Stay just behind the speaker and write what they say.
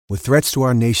With threats to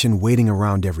our nation waiting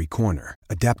around every corner,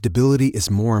 adaptability is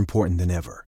more important than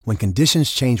ever. When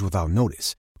conditions change without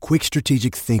notice, quick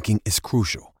strategic thinking is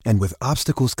crucial. And with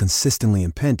obstacles consistently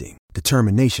impending,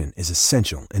 determination is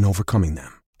essential in overcoming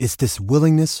them. It's this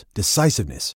willingness,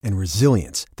 decisiveness, and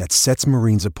resilience that sets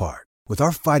Marines apart. With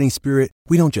our fighting spirit,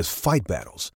 we don't just fight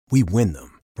battles, we win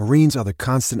them. Marines are the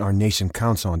constant our nation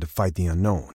counts on to fight the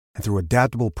unknown. And through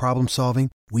adaptable problem solving,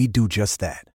 we do just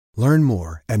that. Learn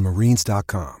more at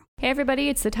marines.com. Hey everybody,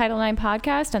 it's the Title IX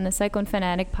podcast on the Cyclone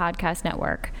Fanatic Podcast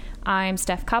Network. I'm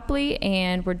Steph Copley,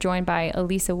 and we're joined by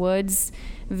Elisa Woods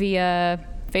via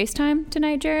FaceTime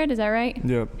tonight, Jared. Is that right?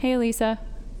 Yep. Hey, Elisa.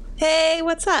 Hey,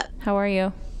 what's up? How are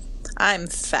you? I'm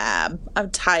fab.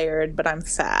 I'm tired, but I'm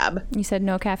fab. You said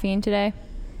no caffeine today?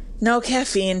 No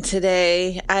caffeine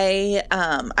today.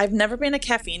 I've never been a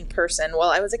caffeine person. Well,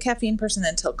 I was a caffeine person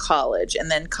until college, and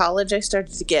then college I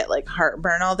started to get like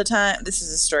heartburn all the time. This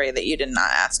is a story that you did not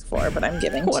ask for, but I'm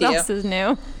giving to you. What else is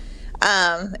new?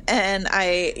 And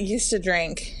I used to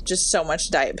drink just so much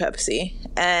Diet Pepsi,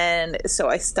 and so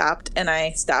I stopped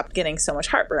getting so much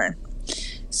heartburn.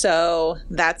 So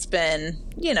that's been,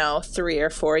 3 or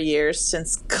 4 years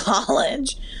since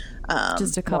college.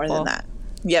 Just a couple. More than that.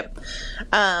 Yep.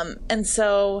 And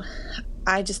so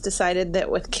I just decided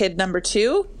that with kid number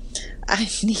 2, I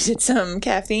needed some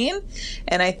caffeine,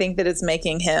 and I think that it's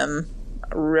making him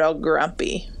real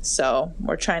grumpy. So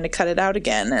we're trying to cut it out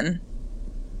again, and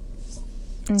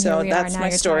so that's my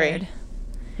story.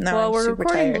 Well, we're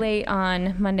recording late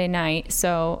on Monday night,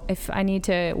 so if I need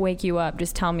to wake you up,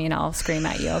 just tell me and I'll scream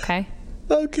at you, okay?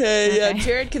 Okay. Yeah,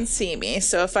 Jared can see me,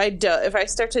 so if I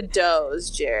start to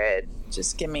doze, Jared,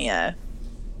 just give me a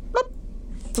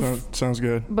Sounds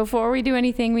good. Before we do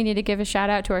anything, we need to give a shout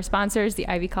out to our sponsors, the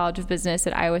Ivy College of Business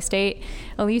at Iowa State.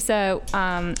 Elisa,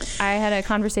 I had a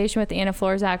conversation with Anna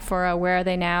Florzak for a Where Are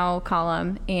They Now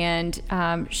column, and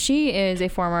she is a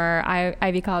former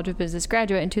Ivy College of Business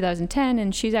graduate in 2010,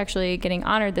 and she's actually getting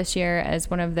honored this year as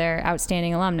one of their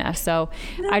outstanding alumna. So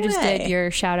I just did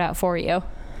your shout out for you.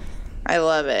 I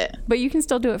love it. But you can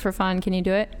still do it for fun. Can you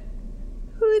do it?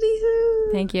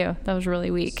 Hooty-hoo. Thank you. That was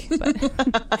really weak.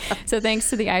 But so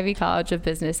thanks to the Ivy College of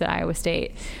Business at Iowa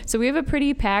State. So we have a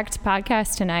pretty packed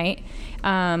podcast tonight.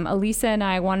 Elisa and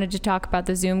I wanted to talk about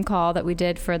the Zoom call that we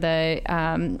did for the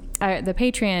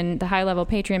Patreon, the high-level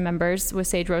Patreon members with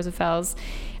Sage Rosenfels.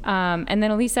 And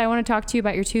then, Elisa, I want to talk to you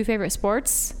about your 2 favorite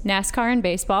sports, NASCAR and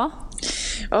baseball.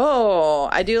 Oh,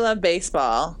 I do love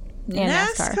baseball. And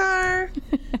NASCAR.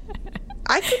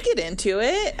 I could get into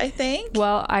it, I think.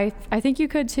 Well, I think you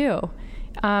could too.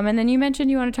 And then you mentioned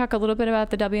you want to talk a little bit about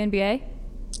the WNBA?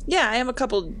 Yeah, I have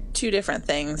 2 different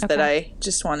things that I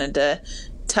just wanted to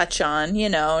touch on,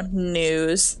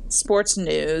 news, sports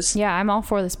news. Yeah, I'm all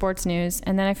for the sports news.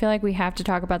 And then I feel like we have to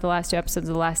talk about the last 2 episodes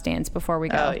of The Last Dance before we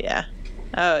go.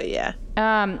 Oh, yeah.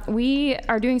 We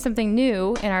are doing something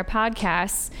new in our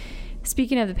podcasts.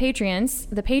 Speaking of the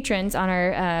patrons on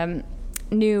our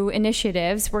new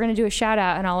initiatives, we're going to do a shout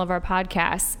out on all of our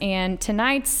podcasts, and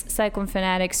tonight's Cyclone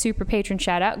Fanatic super patron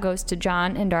shout out goes to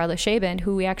John and Darla Shaban,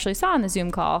 who we actually saw on the Zoom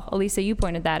call. Elisa, you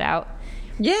pointed that out.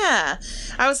 Yeah,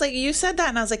 I was like, you said that,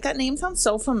 and I was like, that name sounds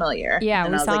so familiar. Yeah,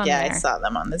 and we I was saw like, him yeah, there. I saw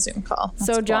them on the Zoom call. That's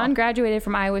so John graduated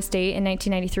from Iowa State in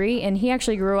 1993, and he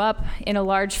actually grew up in a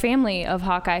large family of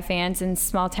Hawkeye fans in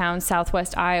small town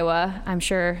Southwest Iowa. I'm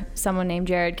sure someone named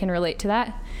Jared can relate to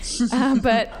that.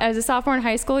 But as a sophomore in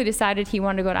high school, he decided he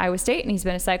wanted to go to Iowa State, and he's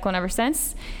been a Cyclone ever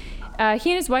since.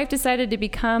 He and his wife decided to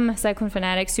become Cyclone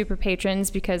Fanatic super patrons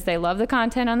because they love the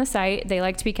content on the site. They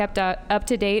like to be kept up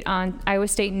to date on Iowa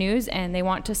State news, and they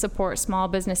want to support small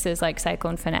businesses like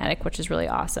Cyclone Fanatic, which is really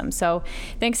awesome. So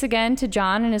thanks again to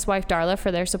John and his wife Darla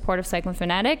for their support of Cyclone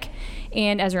Fanatic.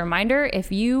 And as a reminder,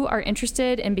 if you are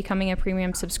interested in becoming a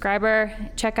premium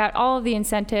subscriber, check out all of the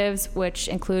incentives, which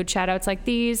include shout outs like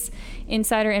these,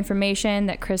 insider information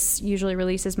that Chris usually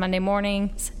releases Monday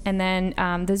mornings, and then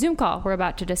the Zoom call we're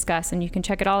about to discuss. And you can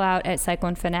check it all out at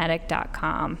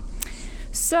cyclonefanatic.com.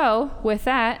 So with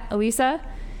that, Elisa,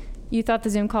 you thought the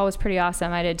Zoom call was pretty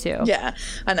awesome. I did too. Yeah,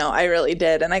 I know. I really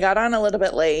did. And I got on a little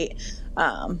bit late,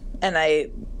 and I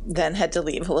then had to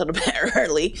leave a little bit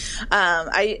early.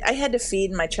 I had to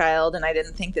feed my child, and I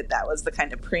didn't think that was the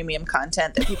kind of premium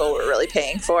content that people were really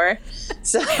paying for.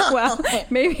 So, well,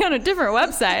 maybe on a different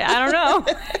website. I don't know.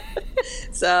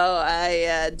 So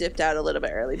I dipped out a little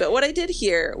bit early. But what I did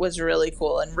hear was really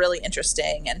cool and really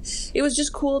interesting. And it was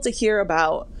just cool to hear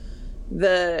about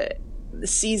the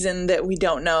season that we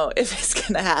don't know if it's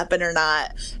going to happen or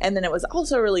not. And then it was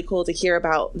also really cool to hear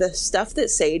about the stuff that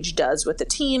Sage does with the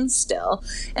team still.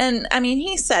 And I mean,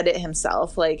 he said it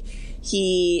himself, like,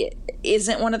 he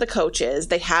isn't one of the coaches.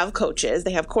 They have coaches.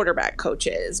 They have quarterback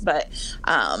coaches. But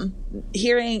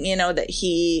hearing, that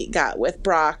he got with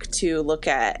Brock to look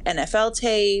at NFL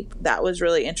tape, that was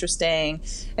really interesting.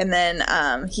 And then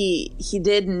he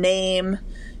did name...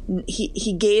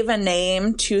 He gave a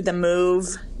name to the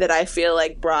move that I feel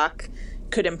like Brock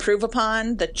could improve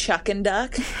upon, the chuck and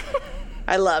duck.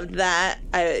 I loved that.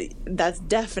 That's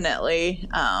definitely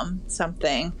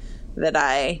something that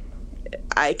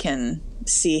I can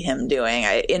see him doing.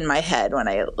 In my head,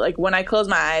 when I close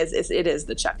my eyes, it is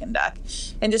the chuck and duck.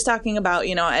 And just talking about,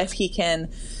 if he can,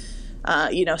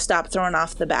 stop throwing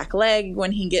off the back leg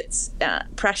when he gets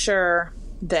pressure,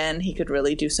 then he could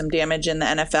really do some damage in the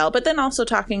NFL. But then also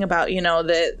talking about,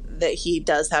 that he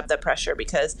does have the pressure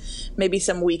because maybe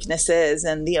some weaknesses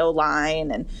in the O-line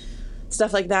and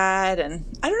stuff like that. And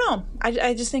I don't know.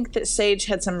 I just think that Sage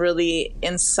had some really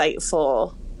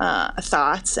insightful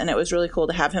thoughts, and it was really cool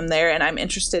to have him there. And I'm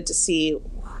interested to see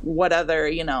what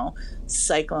other,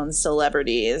 Cyclone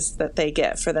celebrities that they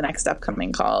get for the next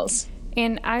upcoming calls.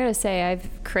 And I gotta say, I've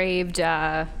craved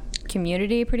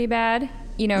Community pretty bad.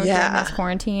 During this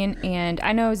quarantine. And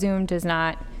I know Zoom does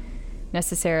not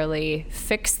necessarily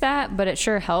fix that, but it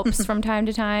sure helps from time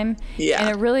to time. Yeah.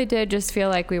 And it really did just feel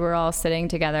like we were all sitting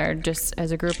together just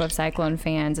as a group of Cyclone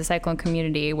fans, a Cyclone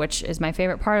community, which is my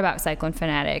favorite part about Cyclone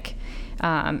Fanatic.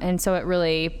 And so it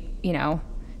really,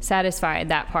 satisfied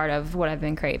that part of what I've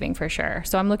been craving for sure.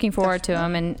 So I'm looking forward to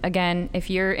them. And again, if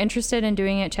you're interested in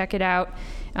doing it, check it out.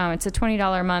 It's a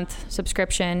 $20 a month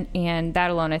subscription, and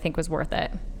that alone I think was worth it.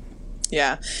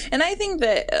 Yeah. And I think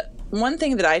that one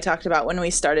thing that I talked about when we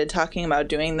started talking about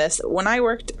doing this, when I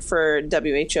worked for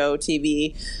WHO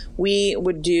TV, we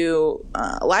would do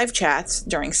live chats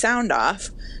during Sound Off.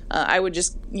 I would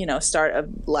just, start a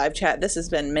live chat. This has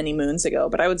been many moons ago,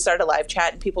 but I would start a live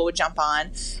chat and people would jump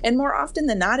on. And more often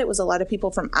than not, it was a lot of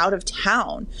people from out of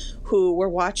town who were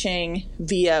watching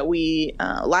we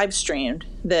live streamed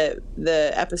the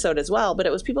episode as well, but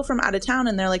it was people from out of town,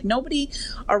 and they're like, nobody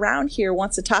around here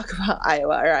wants to talk about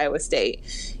Iowa or Iowa State,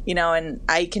 and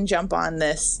I can jump on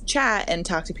this chat and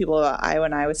talk to people about Iowa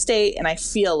and Iowa State, and I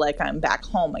feel like I'm back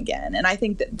home again. And I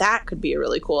think that could be a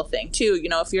really cool thing too.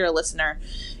 If you're a listener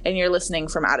and you're listening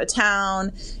from out of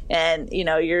town, and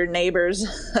your neighbors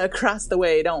across the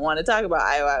way don't want to talk about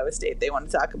Iowa State, they want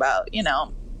to talk about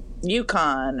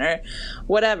UConn or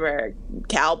whatever,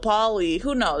 Cal Poly,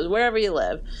 who knows, wherever you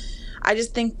live. I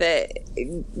just think that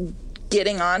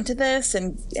getting onto this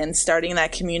and starting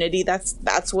that community,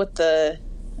 that's what the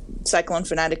Cyclone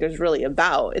Fanatic is really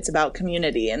about. It's about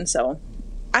community. And so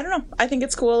I don't know, I think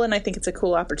it's cool, and I think it's a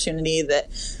cool opportunity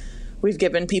that we've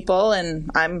given people, and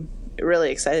I'm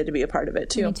really excited to be a part of it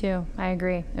too. Me too. I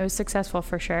agree. It was successful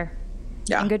for sure.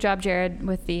 Yeah. And good job, Jared,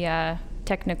 with the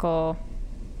technical,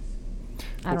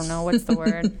 I don't know, what's the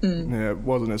word? Yeah, it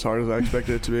wasn't as hard as I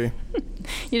expected it to be.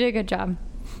 You did a good job.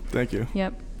 Thank you.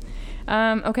 Yep.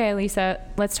 Okay, Lisa,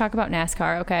 let's talk about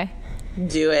NASCAR, okay?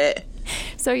 Do it.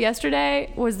 So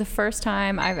yesterday was the first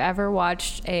time I've ever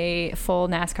watched a full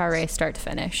NASCAR race start to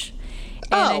finish.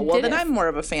 And then I'm more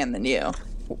of a fan than you.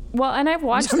 Well, and I've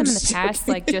watched them in the past,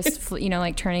 like just,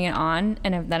 like turning it on,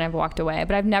 and then I've walked away.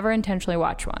 But I've never intentionally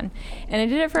watched one. And I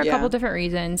did it for a couple different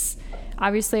reasons.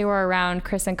 Obviously, we're around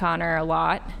Chris and Connor a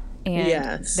lot,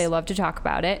 and they love to talk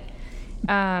about it.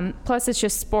 Plus, it's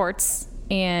just sports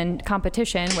and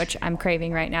competition, which I'm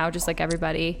craving right now, just like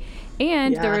everybody.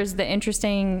 And there was the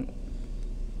interesting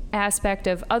aspect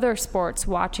of other sports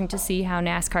watching to see how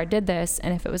NASCAR did this,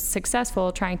 and if it was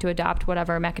successful, trying to adopt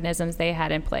whatever mechanisms they had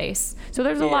in place. So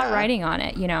there's a lot riding on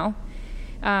it,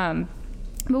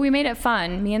 but we made it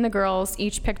fun. Me and the girls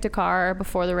each picked a car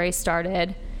before the race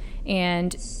started,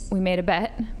 and we made a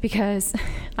bet because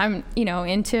I'm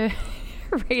into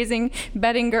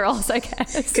betting girls, I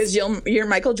guess, because you're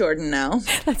Michael Jordan now.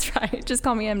 That's right. Just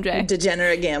call me MJ.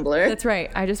 Degenerate gambler. That's right.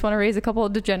 I just want to raise a couple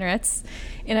of degenerates.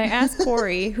 And I asked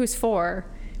Corey, who's 4,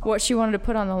 what she wanted to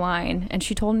put on the line, and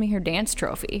she told me her dance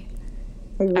trophy.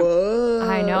 Whoa.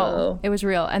 I know. It was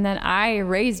real. And then I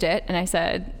raised it, and I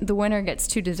said, the winner gets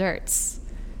 2 desserts.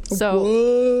 So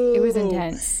It was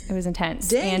intense.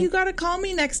 Dang, and you got to call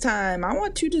me next time. I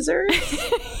want 2 desserts.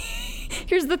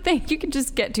 Here's the thing. You can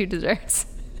just get 2 desserts.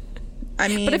 I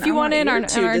mean, but if you want in our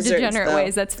degenerate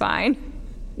ways, that's fine.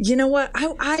 You know what?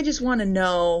 I just want to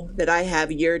know that I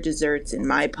have your desserts in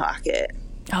my pocket.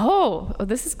 Oh,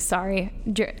 this is sorry.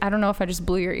 I don't know if I just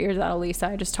blew your ears out, Lisa.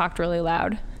 I just talked really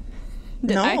loud.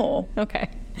 Did No. I? Okay.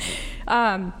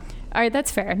 All right,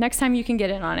 that's fair. Next time you can get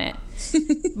in on it.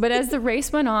 But as the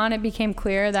race went on, it became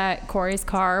clear that Corey's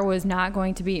car was not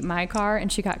going to beat my car, and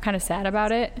she got kind of sad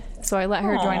about it. So I let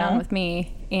her join on with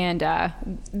me. And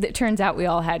it turns out we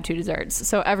all had 2 desserts,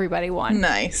 so everybody won.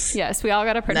 Nice. Yes, we all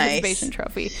got a participation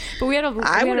trophy. But we had a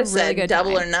I would have really said good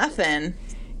double time. or nothing.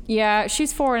 Yeah,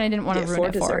 she's 4, and I didn't want to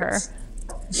ruin it for her.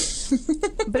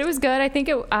 But it was good. I think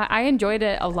I enjoyed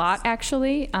it a lot,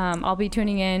 actually. I'll be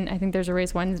tuning in. I think there's a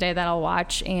race Wednesday that I'll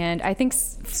watch. And I think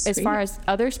as far as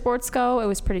other sports go, it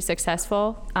was pretty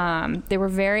successful. They were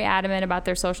very adamant about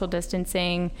their social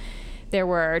distancing. There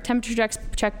were temperature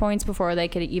checkpoints before they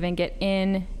could even get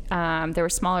in. There were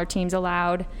smaller teams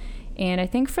allowed. And I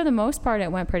think for the most part,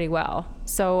 it went pretty well.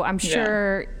 So I'm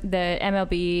sure the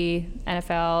MLB,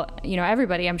 NFL,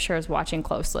 everybody I'm sure is watching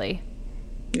closely.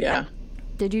 Yeah.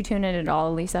 Did you tune in at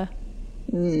all, Lisa?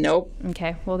 Nope.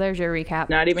 Okay. Well, there's your recap.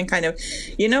 Not even kind of.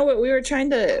 You know what? We were trying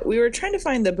to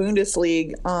find the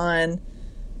Bundesliga on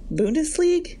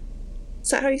Bundesliga. Is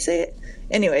that how you say it?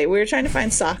 Anyway, we were trying to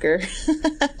find soccer.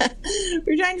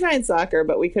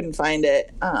 But we couldn't find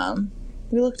it.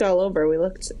 We looked all over. We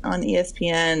looked on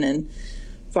ESPN and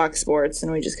Fox Sports,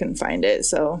 and we just couldn't find it.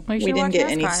 So we didn't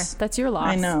get any. That's your loss.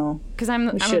 I know. Because I'm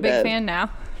a big fan now.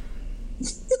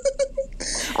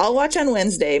 I'll watch on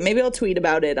Wednesday. Maybe I'll tweet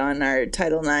about it on our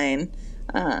Title IX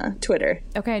Twitter.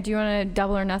 Okay. Do you want to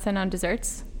double or nothing on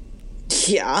desserts?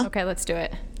 Yeah. Okay, let's do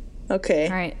it. Okay.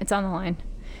 All right, it's on the line.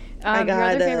 I got your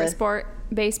other favorite sport,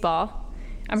 baseball.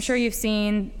 I'm sure you've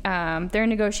seen their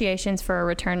negotiations for a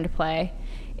return to play.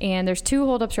 And there's 2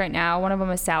 holdups right now. One of them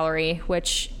is salary,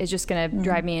 which is just going to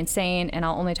drive me insane, and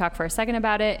I'll only talk for a second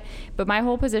about it. But my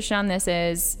whole position on this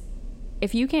is,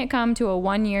 if you can't come to a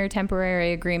 1-year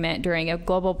temporary agreement during a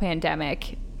global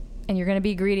pandemic, and you're going to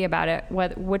be greedy about it,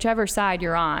 whichever side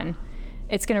you're on,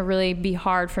 it's going to really be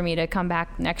hard for me to come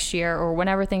back next year or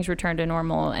whenever things return to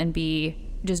normal and be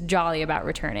just jolly about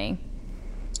returning.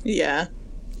 Yeah.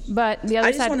 But the other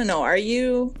I just want to know, are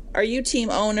you team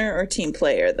owner or team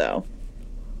player, though?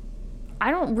 I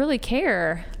don't really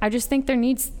care. I just think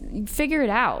figure it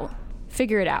out.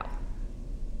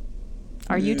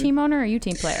 Are you team owner or are you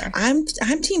team player? I'm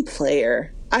team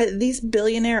player. These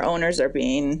billionaire owners are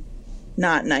being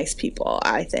not nice people,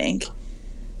 I think.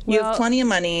 You have plenty of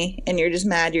money and you're just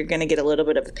mad you're going to get a little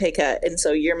bit of a pay cut. And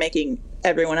so you're making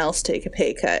everyone else take a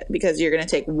pay cut because you're going to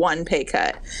take one pay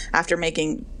cut after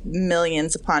making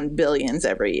millions upon billions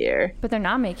every year. But they're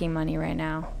not making money right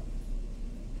now.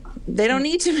 They don't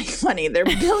need to make money. They're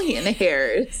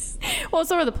billionaires. Well,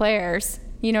 so are the players.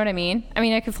 You know what I mean? I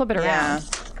mean, I could flip it around.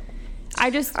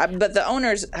 But the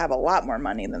owners have a lot more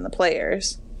money than the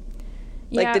players.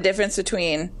 Like the difference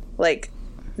between like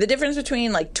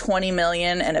 20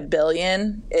 million and $1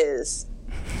 billion is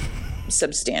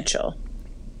substantial.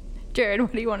 Jared,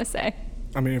 what do you want to say?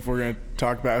 I mean, if we're going to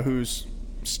talk about who's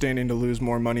standing to lose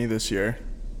more money this year,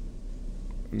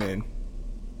 I mean,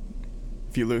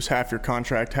 if you lose half your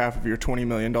contract, half of your $20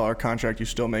 million contract, you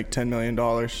still make $10 million.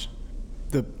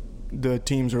 The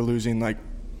teams are losing like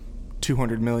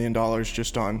 $200 million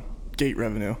just on gate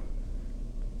revenue.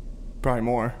 Probably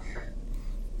more.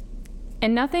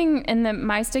 And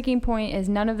my sticking point is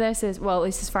none of this is, well, at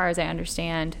least as far as I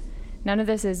understand, none of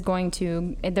this is going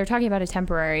to, they're talking about a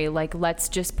temporary, like, let's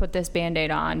just put this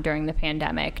Band-Aid on during the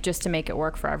pandemic just to make it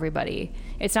work for everybody.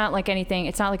 It's not like anything,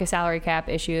 it's not like a salary cap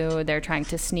issue they're trying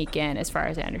to sneak in as far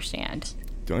as I understand.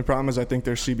 The only problem is I think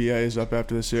their CBA is up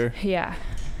after this year. Yeah.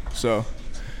 So,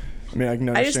 I mean, I can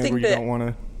understand where you don't want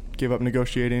to give up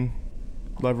negotiating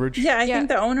leverage. Yeah, I think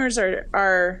the owners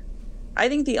I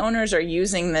think the owners are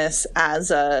using this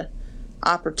as a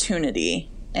opportunity,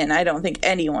 and I don't think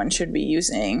anyone should be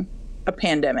using a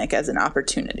pandemic as an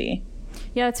opportunity.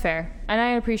 Yeah, that's fair. And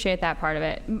I appreciate that part of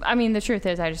it. I mean, the truth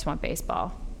is I just want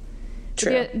baseball.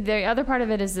 True. The other part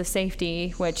of it is the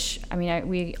safety, which, I mean,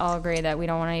 we all agree that we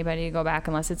don't want anybody to go back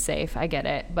unless it's safe. I get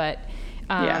it. But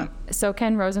so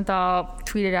Ken Rosenthal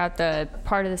tweeted out the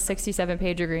part of the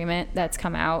 67-page agreement that's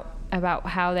come out about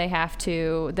how they have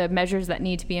to, the measures that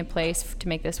need to be in place to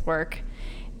make this work.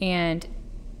 And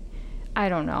I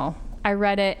don't know. I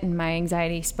read it and my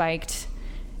anxiety spiked.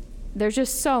 There's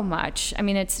just so much. I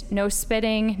mean, it's no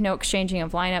spitting, no exchanging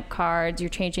of lineup cards. You're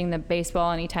changing the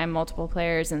baseball anytime multiple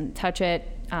players and touch it.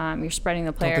 You're spreading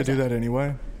the players. Don't they do that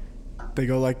anyway? They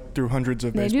go like through hundreds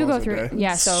of baseballs They do go through, a day.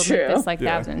 yeah, so it's like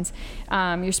thousands.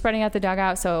 You're spreading out the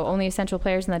dugout, so only essential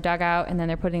players in the dugout, and then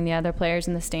they're putting the other players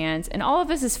in the stands. And all of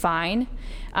this is fine,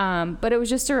 but it was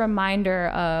just a reminder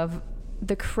of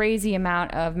the crazy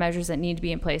amount of measures that need to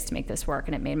be in place to make this work,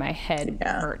 and it made my head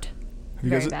hurt.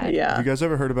 Very bad. Have you guys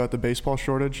ever heard about the baseball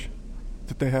shortage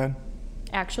that they had?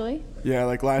 Actually? Yeah,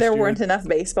 like last year. There weren't enough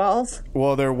baseballs?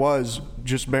 Well, there was,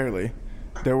 just barely.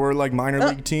 There were like minor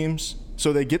league teams.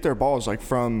 So they get their balls like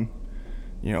from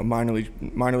minor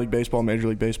league baseball, Major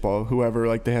League Baseball, whoever,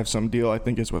 like they have some deal. I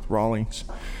think it's with Rawlings.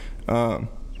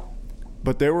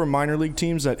 But there were minor league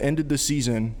teams that ended the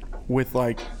season with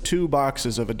like 2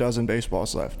 boxes of a dozen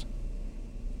baseballs left.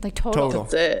 Like total.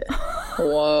 That's it.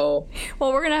 Whoa.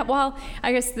 Well,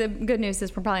 I guess the good news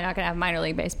is we're probably not gonna have minor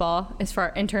league baseball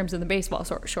in terms of the baseball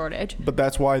shortage. But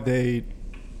that's why there's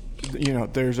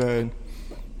a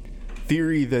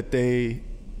theory that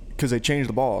because they changed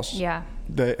the balls. Yeah.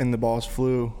 And the balls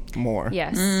flew more.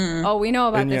 Yes. Oh, we know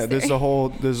about and this. Yeah, this is a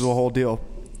whole deal.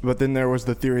 But then there was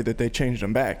the theory that they changed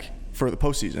them back for the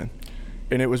postseason,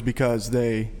 and it was because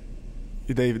they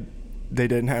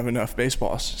didn't have enough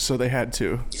baseballs, so they had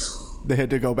to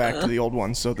go back to the old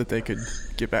ones so that they could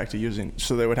get back to using,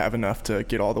 so they would have enough to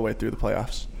get all the way through the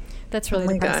playoffs. That's really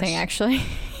depressing, actually.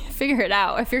 Figure it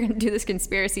out. If you're going to do this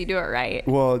conspiracy, do it right.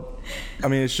 Well, I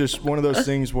mean, it's just one of those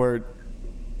things where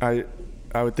I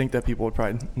would think that people would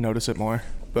probably notice it more.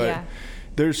 But yeah.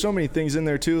 There's so many things in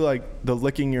there, too, like the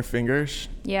licking your fingers.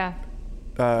 Yeah.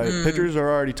 Pitchers are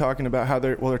already talking about how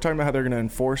they're talking about how they're going to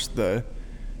enforce the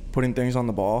putting things on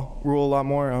the ball rule a lot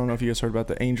more. I don't know if you guys heard about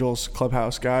the Angels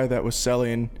clubhouse guy that was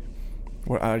selling,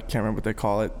 I can't remember what they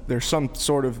call it. There's some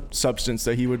sort of substance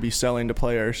that he would be selling to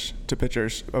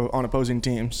pitchers on opposing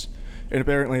teams. And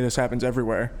apparently this happens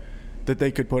everywhere, that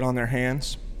they could put on their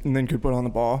hands and then could put on the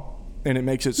ball. And it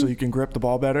makes it so you can grip the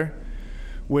ball better,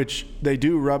 which they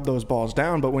do rub those balls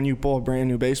down. But when you pull a brand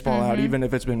new baseball out, even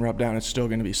if it's been rubbed down, it's still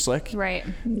going to be slick. Right.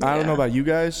 I don't know about you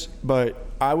guys, but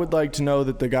I would like to know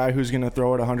that the guy who's going to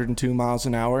throw it 102 miles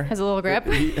an hour has a little grip.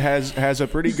 He has a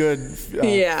pretty good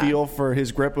feel for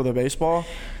his grip with a baseball,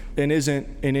 and isn't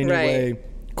in any way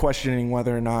questioning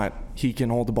whether or not he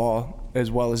can hold the ball as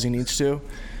well as he needs to.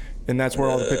 And that's where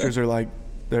all the pitchers are like,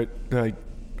 they're like,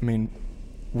 I mean,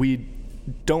 we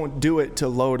don't do it to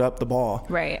load up the ball.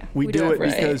 Right. We do it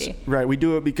because we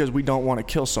do it because we don't want to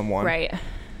kill someone. Right.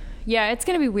 Yeah, it's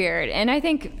going to be weird. And I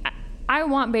think I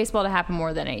want baseball to happen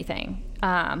more than anything.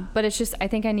 But it's just, I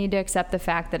think I need to accept the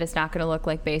fact that it's not going to look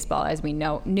like baseball as we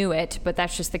knew it, but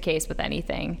that's just the case with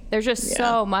anything. There's just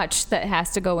so much that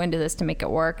has to go into this to make it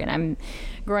work. And I'm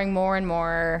growing more and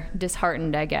more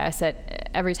disheartened, I guess, at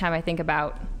every time I think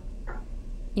about,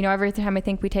 every time I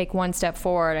think we take one step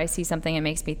forward, I see something that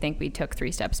makes me think we took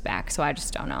 3 steps back. So I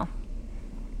just don't know.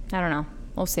 I don't know.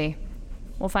 We'll see.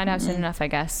 We'll find out soon enough, I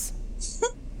guess.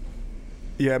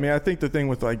 Yeah, I mean, I think the thing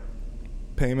with like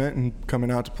payment and coming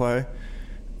out to play,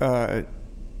 I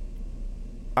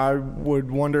would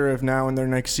wonder if now in their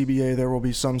next CBA there will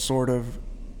be some sort of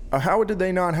how did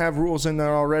they not have rules in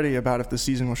there already about if the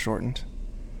season was shortened?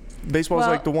 Baseball is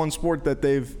like the one sport that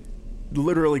they've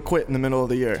literally quit in the middle of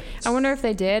the year. I wonder if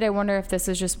they did. I wonder if this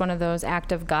is just one of those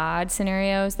act of God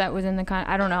scenarios that was in the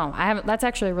I don't know. That's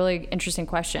actually a really interesting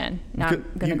question. Now I'm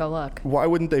going to go look. Why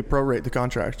wouldn't they prorate the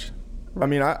contract? I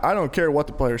mean, I don't care what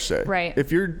the players say. Right.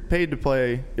 If you're paid to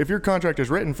play, if your contract is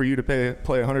written for you to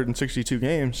play 162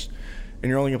 games and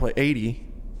you're only going to play 80,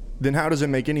 then how does it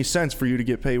make any sense for you to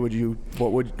get paid what you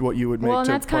would make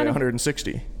to play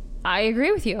 160? I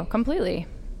agree with you completely.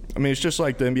 I mean, it's just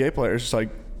like the NBA players. It's like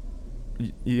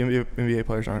NBA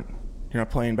players you're not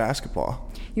playing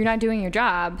basketball. You're not doing your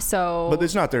job, so. But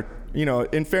it's not their,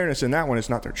 in fairness, in that one, it's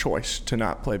not their choice to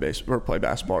not play play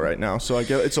basketball right now. So like,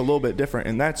 it's a little bit different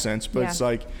in that sense. But it's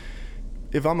like,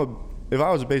 if I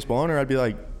was a baseball owner, I'd be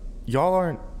like, y'all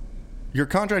aren't. Your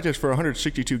contract is for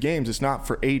 162 games. It's not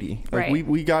for 80. Like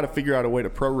we got to figure out a way to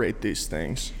prorate these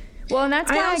things. Well, and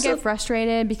that's why I get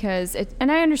frustrated because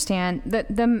and I understand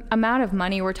that the amount of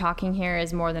money we're talking here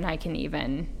is more than I can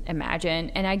even imagine.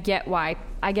 And I get why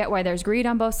there's greed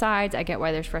on both sides. I get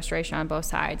why there's frustration on both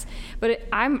sides. But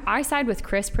I side with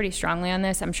Chris pretty strongly on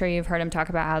this. I'm sure you've heard him talk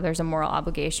about how there's a moral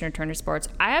obligation to return to sports.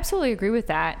 I absolutely agree with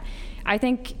that. I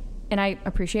think, and I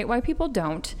appreciate why people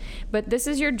don't, but this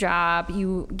is your job.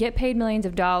 You get paid millions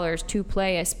of dollars to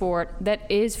play a sport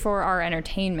that is for our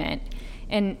entertainment.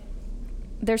 And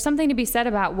there's something to be said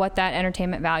about what that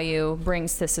entertainment value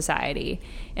brings to society.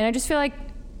 And I just feel like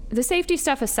the safety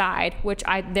stuff aside, which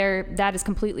that is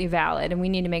completely valid and we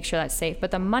need to make sure that's safe.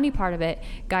 But the money part of it,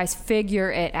 guys,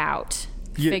 figure it out.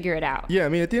 Figure it out. Yeah, I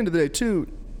mean, at the end of the day,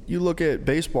 too, you look at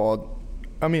baseball,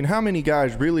 I mean, how many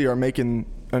guys really are making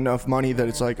enough money that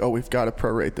it's like, oh, we've got to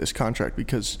prorate this contract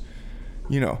because,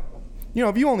 if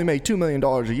you only make $2 million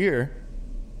a year,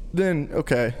 then,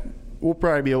 okay, we'll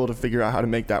probably be able to figure out how to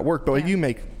make that work. But if you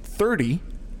make 30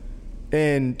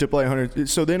 and to play 100,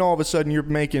 so then all of a sudden you're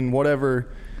making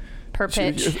whatever per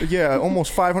pitch. Yeah,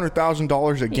 almost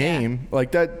 $500,000 a game.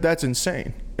 Like that's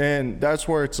insane. And that's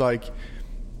where it's like,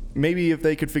 maybe if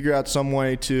they could figure out some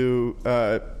way to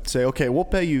say, okay, we'll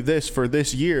pay you this for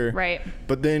this year, right?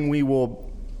 But then we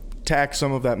will tack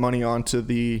some of that money onto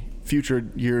the future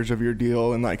years of your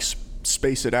deal and like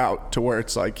space it out to where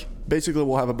it's like basically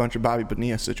we'll have a bunch of Bobby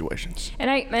Bonilla situations.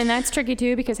 And that's tricky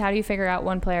too, because how do you figure out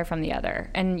one player from the other?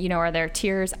 And are there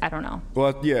tiers? I don't know.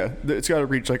 Well, yeah, it's got to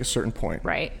reach like a certain point,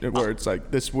 right? Where it's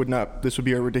like this would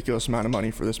be a ridiculous amount of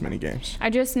money for this many games. I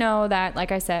just know that,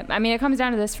 like I said, it comes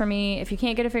down to this for me. If you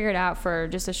can't get it figured out for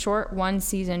just a short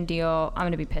 1-season deal, I'm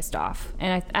going to be pissed off.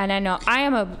 And I know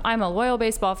I'm a loyal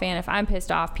baseball fan. If I'm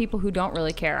pissed off, people who don't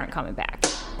really care aren't coming back.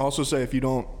 Also say if you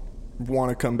don't want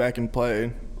to come back and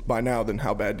play by now, then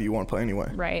how bad do you want to play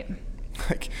anyway? Right.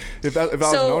 Like if I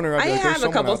was an owner, I'd be like, I have a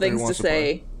couple things to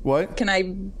say. What? Can I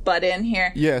butt in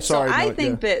here? Yeah, sorry. So I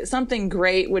think that something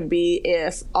great would be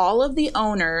if all of the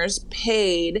owners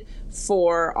paid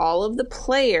for all of the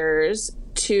players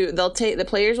the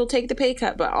players will take the pay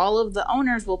cut, but all of the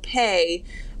owners will pay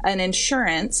an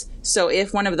insurance. So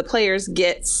if one of the players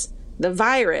gets the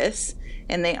virus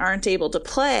and they aren't able to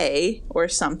play or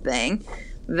something,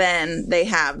 then they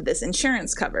have this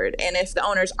insurance covered. And if the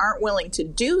owners aren't willing to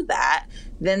do that,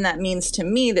 then that means to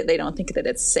me that they don't think that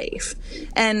it's safe.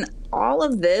 And all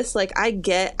of this, like,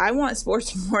 I want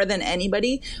sports more than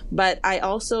anybody, but I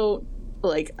also,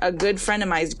 like, a good friend of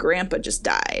mine's grandpa just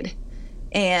died.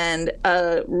 And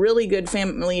a really good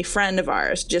family friend of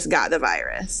ours just got the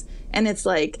virus. And it's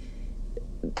like,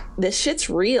 this shit's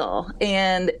real.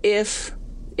 And if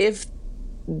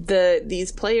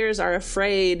these players are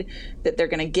afraid that they're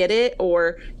going to get it,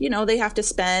 or they have to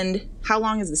spend, how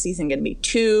long is the season going to be,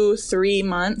 2-3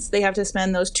 months? They have to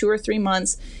spend those 2 or 3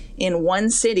 months in one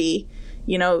city.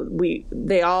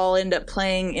 They all end up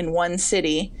playing in one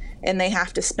city, and they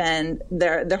have to spend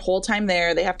their whole time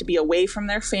there. They have to be away from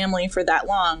their family for that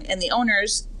long, and the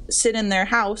owners sit in their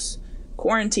house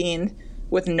quarantined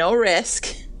with no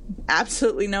risk,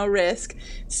 absolutely no risk,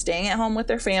 staying at home with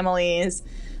their families.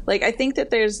 Like, I think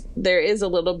that there is a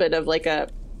little bit of like a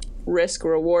risk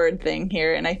reward thing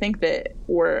here. And I think that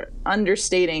we're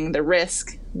understating the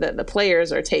risk that the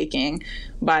players are taking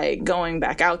by going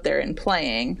back out there and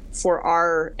playing for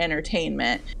our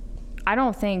entertainment. I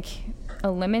don't think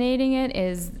eliminating it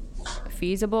is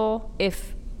feasible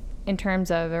if in terms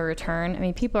of a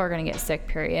return. People are going to get sick,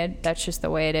 period. That's just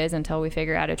the way it is until we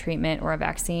figure out a treatment or a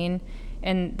vaccine.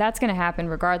 And that's going to happen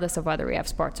regardless of whether we have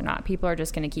sports or not. People are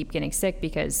just going to keep getting sick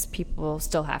because people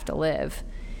still have to live.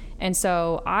 And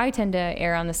so I tend to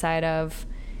err on the side of,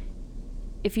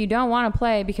 if you don't want to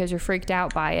play because you're freaked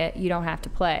out by it, you don't have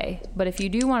to play. But if you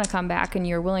do want to come back and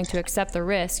you're willing to accept the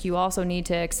risk, you also need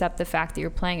to accept the fact that you're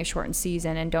playing a shortened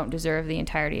season and don't deserve the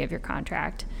entirety of your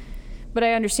contract. But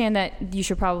I understand that you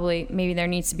should maybe there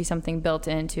needs to be something built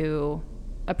in to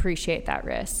appreciate that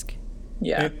risk.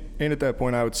 Yeah. And at that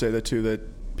point, I would say that too,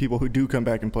 that people who do come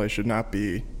back and play should not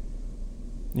be,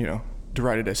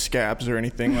 derided as scabs or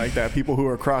anything like that. People who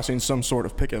are crossing some sort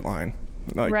of picket line,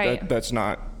 like right. That's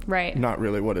not not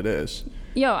really what it is.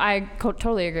 I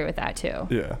totally agree with that too.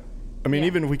 Yeah.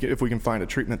 Even if we can find a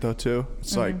treatment though too,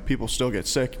 it's like people still get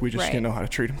sick. We just can't know how to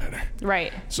treat them better.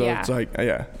 Right. So it's like,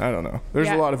 I don't know. There's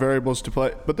a lot of variables to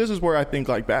play, but this is where I think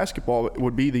like basketball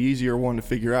would be the easier one to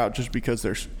figure out, just because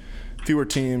there's fewer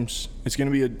teams. It's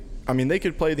going to be they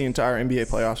could play the entire NBA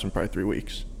playoffs in probably 3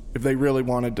 weeks if they really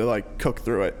wanted to like cook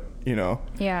through it,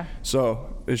 Yeah.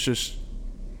 So it's just,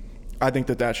 I think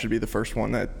that should be the first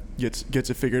one that gets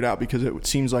it figured out, because it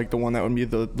seems like the one that would be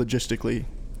the logistically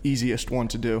easiest one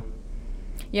to do.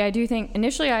 Yeah, I do think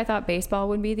initially I thought baseball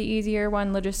would be the easier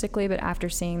one logistically, but after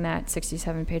seeing that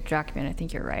 67-page document, I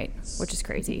think you're right, which is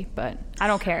crazy, but I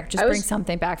don't care. Just bring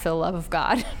something back for the love of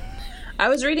God. I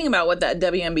was reading about what that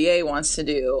WNBA wants to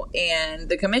do, and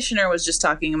the commissioner was just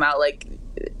talking about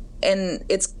and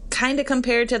it's kind of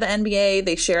compared to the NBA.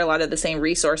 They share a lot of the same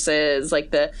resources, like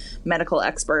the medical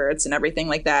experts and everything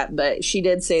like that. But she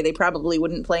did say they probably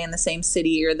wouldn't play in the same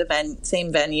city or the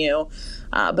same venue.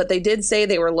 But they did say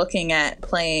they were looking at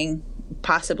playing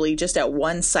possibly just at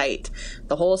one site,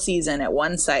 the whole season at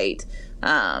one site.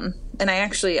 And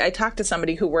I talked to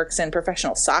somebody who works in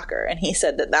professional soccer, and he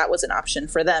said that was an option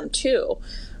for them too.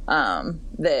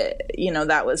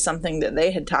 That was something that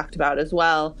they had talked about as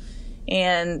well.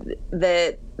 And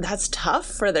that's tough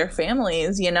for their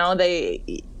families,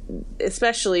 they,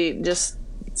 especially just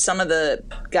some of the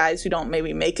guys who don't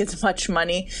maybe make as much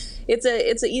money. It's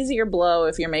an easier blow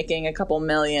if you're making a couple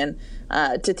million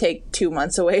to take 2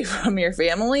 months away from your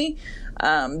family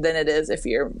than it is if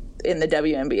you're in the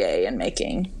WNBA and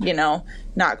making,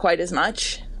 not quite as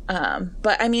much.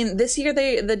 But I mean, this year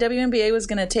the WNBA was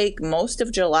going to take most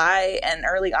of July and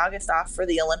early August off for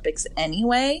the Olympics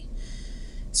anyway.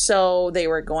 So they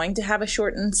were going to have a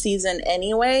shortened season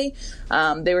anyway.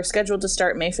 They were scheduled to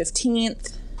start May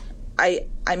 15th. I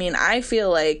mean, I feel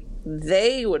like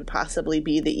they would possibly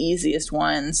be the easiest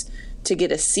ones to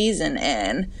get a season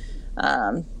in.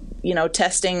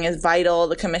 Testing is vital.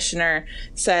 The commissioner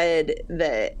said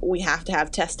that we have to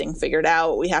have testing figured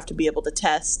out. We have to be able to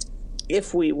test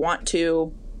if we want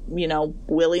to,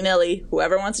 willy-nilly.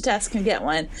 Whoever wants a test can get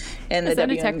one. And is the that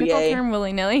WNBA, a technical term,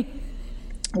 willy-nilly?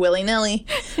 Willy-nilly.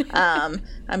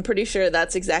 I'm pretty sure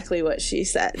that's exactly what she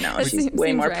said. No, she's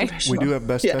way more right. professional. We do have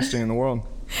best testing in the world.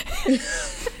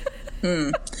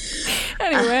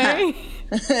 Anyway.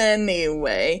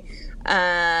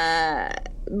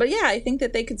 But yeah, I think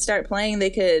that they could start playing. They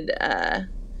could,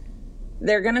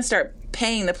 they're going to start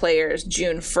paying the players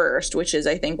June 1st, which is,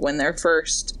 I think, when their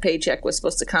first paycheck was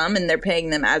supposed to come, and they're paying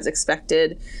them as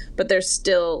expected. But there's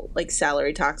still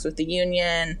salary talks with the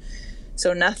union.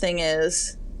 So nothing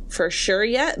is for sure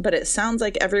yet, but it sounds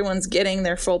like everyone's getting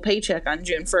their full paycheck on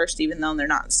June 1st, even though they're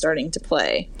not starting to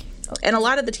play. And a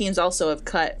lot of the teams also have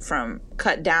cut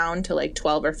down to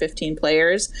 12 or 15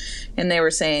 players. And they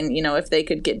were saying, if they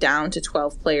could get down to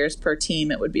 12 players per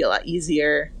team, it would be a lot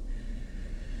easier.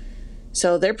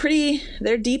 So they're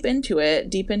deep into it,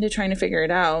 deep into trying to figure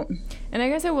it out. And I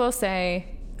guess I will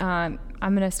say, I'm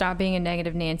going to stop being a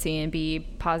negative Nancy and be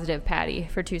positive Patty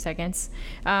for 2 seconds.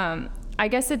 I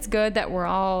guess it's good that we're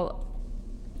all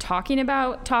talking.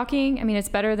 I mean, it's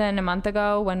better than a month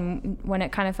ago when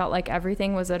it kind of felt like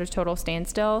everything was at a total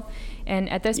standstill. And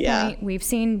at this point, we've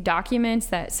seen documents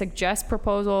that suggest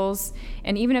proposals.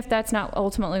 And even if that's not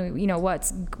ultimately,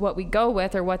 what we go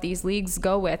with or what these leagues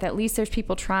go with, at least there's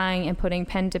people trying and putting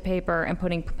pen to paper and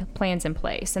putting plans in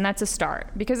place. And that's a start,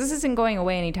 because this isn't going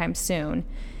away anytime soon,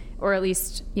 or at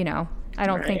least, I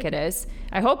don't think it is.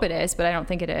 I hope it is, but I don't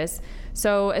think it is.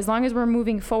 So as long as we're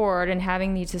moving forward and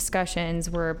having these discussions,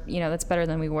 that's better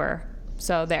than we were.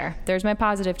 So there's my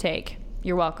positive take.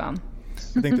 You're welcome.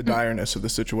 I think the direness of the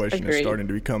situation is starting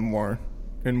to become more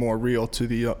and more real to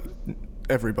the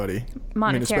everybody.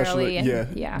 Monetarily,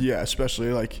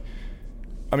 especially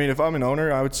if I'm an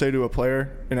owner, I would say to a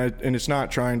player, and it's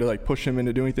not trying to push him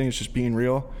into doing anything, it's just being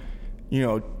real.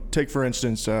 Take for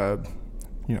instance, Giannis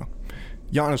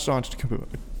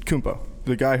Antetokounmpo,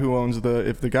 the guy who owns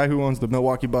the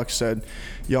Milwaukee Bucks, said,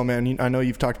 "Yo, man, I know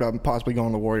you've talked about possibly going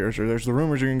to the Warriors, or there's the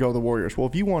rumors you're going to go to the Warriors. Well,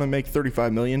 if you want to make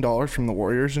 $35 million from the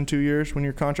Warriors in 2 years when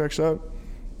your contract's up,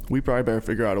 we probably better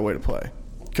figure out a way to play,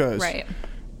 because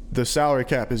the salary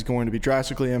cap is going to be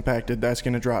drastically impacted. That's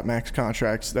going to drop max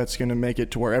contracts. That's going to make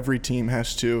it to where every team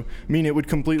has to. It would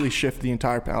completely shift the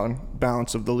entire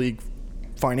balance of the league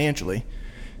financially,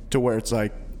 to where it's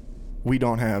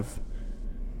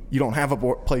you don't have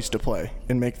a place to play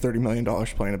and make $30 million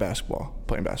playing basketball.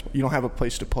 You don't have a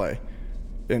place to play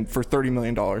and for $30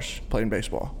 million playing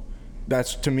baseball.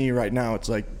 That's, to me right now, it's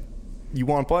you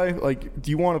want to play?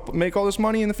 Do you want to make all this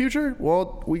money in the future?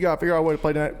 Well, we got to figure out a way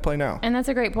to play now. And that's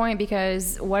a great point,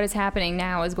 because what is happening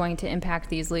now is going to impact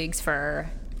these leagues for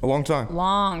a long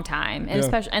time. And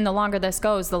especially, and the longer this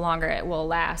goes, the longer it will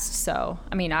last. So,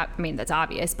 I mean, that's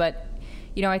obvious, but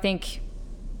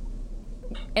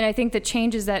I think the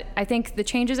changes that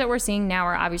we're seeing now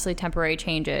are obviously temporary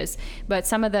changes, but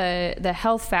some of the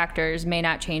health factors may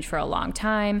not change for a long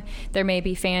time. There may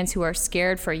be fans who are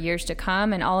scared for years to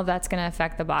come, and all of that's going to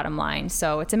affect the bottom line.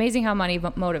 So it's amazing how money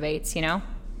motivates,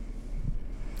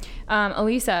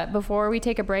 Elisa, before we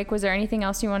take a break, was there anything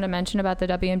else you wanted to mention about the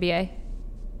WNBA?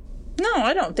 No,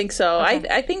 I don't think so. Okay.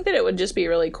 I think that it would just be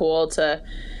really cool to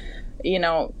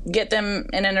get them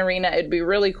in an arena. It'd be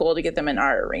really cool to get them in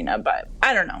our arena, but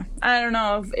I don't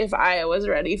know if Iowa's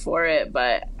ready for it,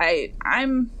 but I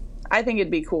think it'd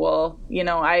be cool.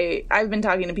 I've been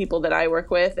talking to people that I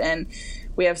work with, and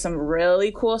we have some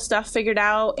really cool stuff figured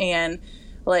out, and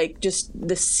just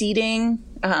the seating,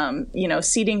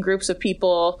 seating groups of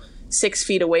people 6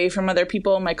 feet away from other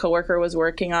people. My coworker was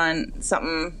working on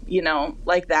something,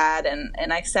 like that,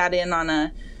 and I sat in on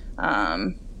a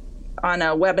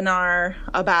webinar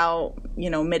about,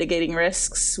 mitigating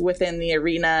risks within the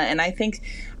arena. And I think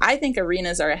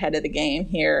arenas are ahead of the game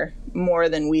here more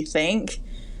than we think.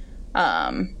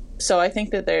 So I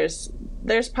think that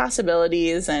there's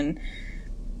possibilities, and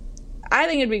I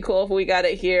think it'd be cool if we got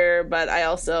it here, but I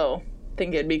also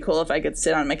think it'd be cool if I could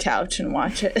sit on my couch and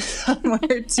watch it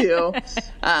somewhere too.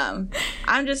 I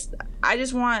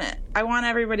want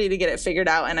everybody to get it figured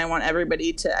out, and I want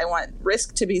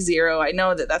risk to be zero. I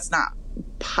know that that's not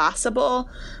possible,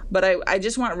 but I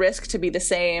just want risk to be the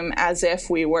same as if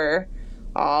we were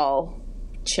all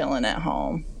chilling at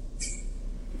home,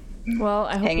 Well,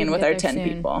 I hope hanging we with get our there 10 soon.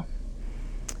 people.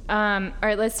 All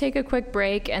right, let's take a quick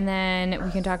break, and then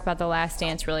we can talk about The Last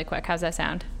Dance really quick. How's that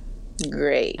sound?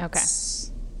 Great. Okay.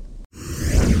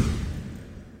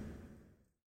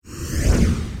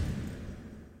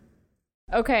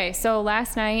 Okay, so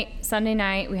last night, Sunday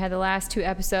night, we had the last 2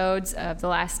 episodes of The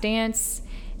Last Dance,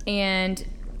 and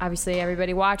obviously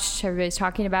everybody watched, everybody's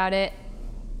talking about it.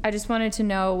 I just wanted to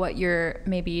know what your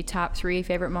maybe top 3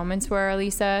 favorite moments were,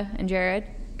 Lisa and Jared,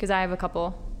 because I have a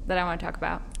couple that I want to talk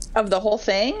about. Of the whole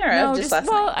thing, or No, of just last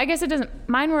well, night? I guess it doesn't.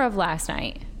 Mine were of last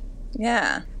night.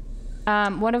 Yeah.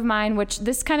 One of mine, which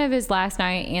this kind of is last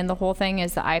night, and the whole thing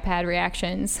is the iPad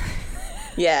reactions.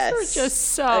 Yes. They're just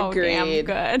so damn Agreed.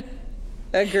 good.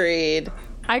 Agreed.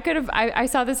 I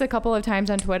saw this a couple of times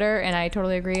on Twitter, and I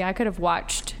totally agree. I could have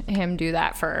watched him do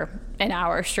that for an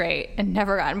hour straight and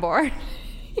never gotten bored.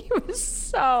 He was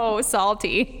so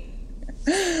salty.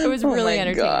 It was really oh my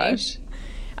entertaining. Gosh.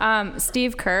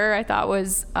 Steve Kerr, I thought,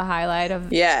 was a highlight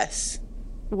of Yes.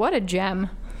 what a gem.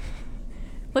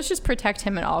 Let's just protect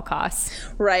him at all costs.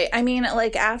 Right. I mean,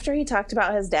 like, after he talked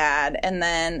about his dad, and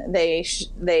then they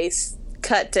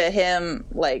cut to him,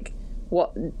 like,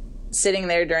 sitting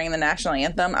there during the national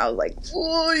anthem, I was like,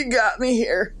 oh, you got me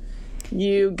here.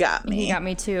 You got me. He got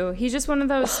me too. He's just one of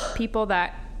those people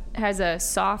that has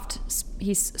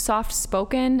he's soft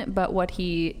spoken, but what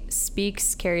he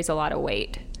speaks carries a lot of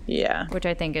weight. Yeah. Which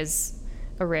I think is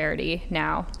a rarity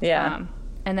now. Yeah.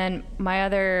 And then my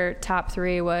other top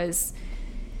 3 was,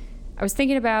 I was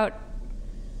thinking about,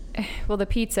 well,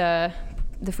 the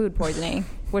food poisoning,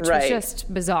 which was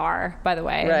just bizarre, by the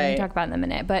way. Right. We can talk about it in a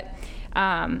minute. But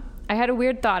I had a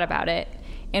weird thought about it.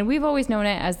 And we've always known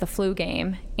it as the flu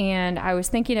game. And I was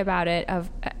thinking about it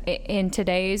in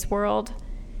today's world.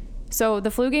 So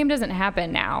the flu game doesn't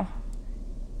happen now.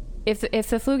 If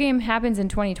the flu game happens in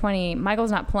 2020,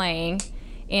 Michael's not playing.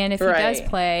 And if he does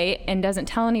play and doesn't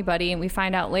tell anybody, and we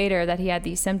find out later that he had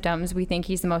these symptoms, we think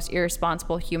he's the most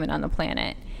irresponsible human on the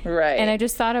planet. Right. And I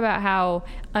just thought about how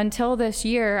until this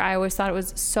year, I always thought it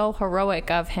was so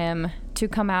heroic of him to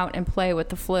come out and play with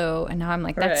the flu. And now I'm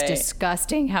like, that's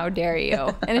disgusting. How dare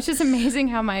you? And it's just amazing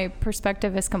how my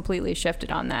perspective has completely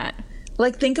shifted on that.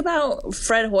 Like, think about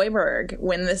Fred Hoiberg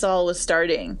when this all was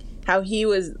starting, how he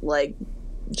was, like,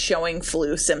 showing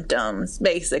flu symptoms,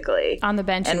 basically. On the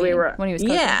bench, and when he was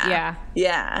coaching.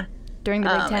 Yeah. During the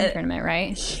Big Ten tournament,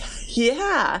 right?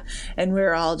 Yeah. And we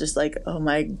were all just like, oh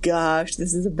my gosh,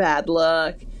 this is a bad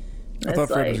look. I thought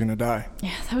Fred was going to die.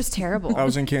 Yeah, that was terrible. I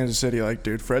was in Kansas City like,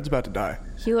 dude, Fred's about to die.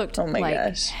 He looked hell.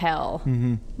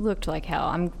 Mm-hmm. Looked like hell.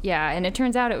 And it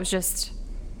turns out it was just...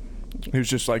 He was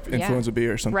just like influenza B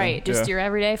or something. Right, just your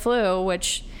everyday flu,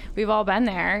 which we've all been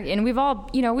there. And we've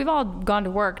all gone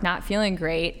to work not feeling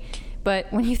great.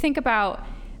 But when you think about...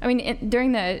 I mean,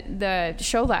 during the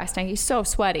show last night, he's so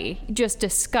sweaty, just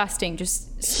disgusting,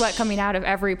 just sweat coming out of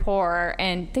every pore.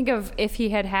 And think of if he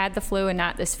had the flu and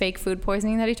not this fake food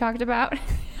poisoning that he talked about,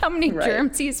 how many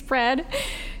germs he spread.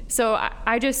 So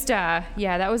I just,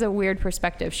 that was a weird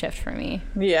perspective shift for me.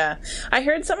 Yeah. I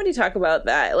heard somebody talk about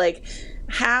that. Like,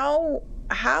 how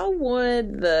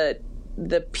would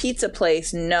the pizza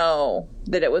place know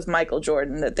that it was Michael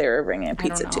Jordan that they were bringing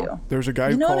pizza to? There's a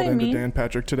guy who called into Dan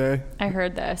Patrick today. I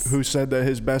heard this. Who said that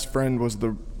his best friend was the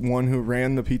one who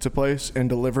ran the pizza place and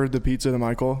delivered the pizza to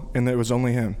Michael, and that it was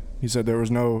only him. He said there was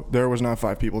not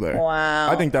 5 people there. Wow.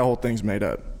 I think that whole thing's made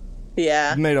up.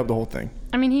 Yeah. Made up the whole thing.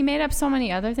 I mean, he made up so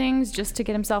many other things just to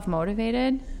get himself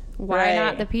motivated. Why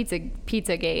not the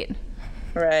pizza gate?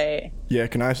 Right. Yeah,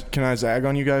 can I zag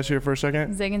on you guys here for a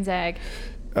second? Zig and zag.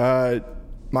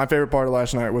 My favorite part of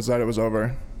last night was that it was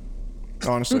over.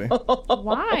 Honestly.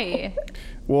 Why?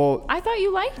 Well, I thought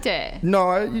you liked it.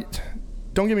 No,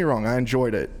 don't get me wrong. I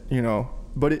enjoyed it,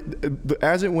 But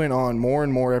as it went on, more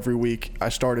and more every week, I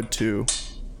started to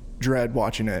dread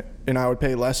watching it, and I would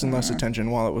pay less and less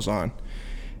attention while it was on.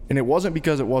 And it wasn't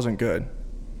because it wasn't good.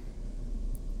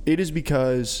 It is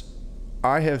because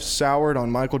I have soured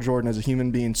on Michael Jordan as a human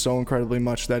being so incredibly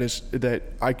much that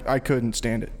I couldn't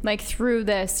stand it. Like through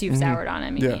this, you've soured on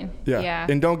him. Yeah.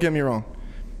 And don't get me wrong.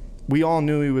 We all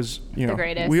knew he was, the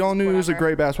greatest. We all knew he was a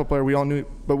great basketball player.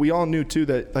 But we all knew too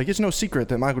that it's no secret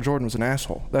that Michael Jordan was an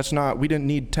asshole. We didn't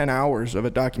need 10 hours of a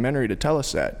documentary to tell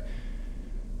us that.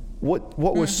 What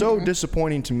was so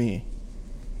disappointing to me,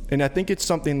 and I think it's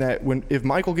something that if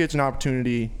Michael gets an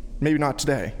opportunity, maybe not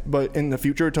today, but in the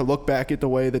future, to look back at the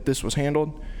way that this was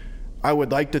handled, I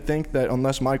would like to think that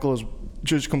unless Michael is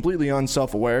just completely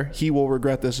unself-aware, he will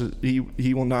regret this.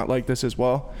 He will not like this as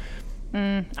well.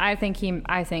 I think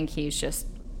he's just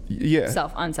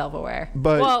unself-aware.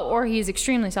 But or he's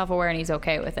extremely self-aware and he's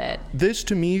okay with it. This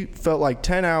to me felt like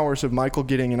 10 hours of Michael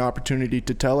getting an opportunity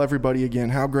to tell everybody again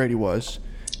how great he was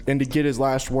and to get his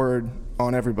last word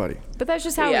on everybody. But that's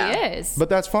just how he is. But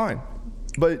that's fine.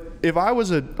 But if I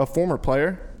was a former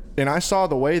player and I saw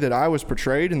the way that I was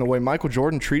portrayed and the way Michael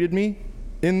Jordan treated me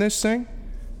in this thing,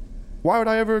 why would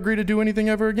I ever agree to do anything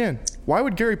ever again? Why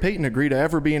would Gary Payton agree to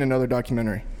ever be in another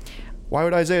documentary? Why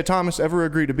would Isaiah Thomas ever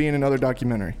agree to be in another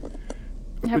documentary?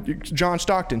 John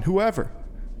Stockton, whoever.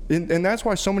 And that's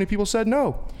why so many people said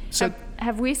no.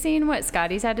 Have we seen what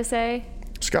Scotty's had to say?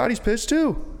 Scotty's pissed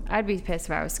too. I'd be pissed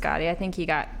if I was Scotty. I think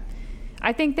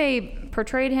they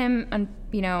portrayed him,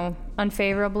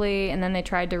 unfavorably, and then they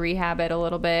tried to rehab it a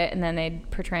little bit, and then they'd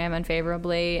portray him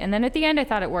unfavorably, and then at the end I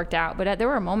thought it worked out. But there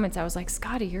were moments I was like,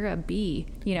 Scotty, you're a B,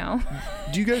 Do you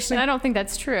guys think? And I don't think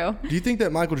that's true. Do you think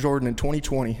that Michael Jordan in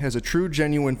 2020 has a true,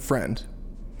 genuine friend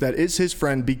that is his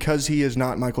friend because he is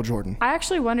not Michael Jordan? I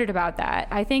actually wondered about that.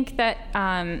 I think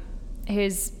that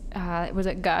his was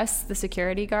it Gus, the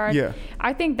security guard? Yeah.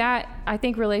 I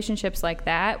think relationships like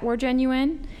that were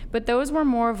genuine, but those were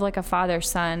more of like a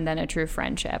father-son than a true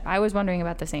friendship. I was wondering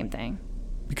about the same thing.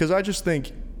 Because I just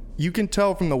think you can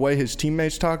tell from the way his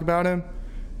teammates talk about him,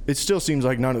 it still seems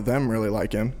like none of them really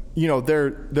like him.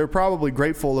 They're probably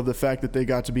grateful of the fact that they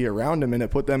got to be around him and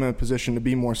it put them in a position to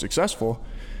be more successful.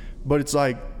 But it's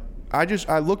like,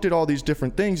 I looked at all these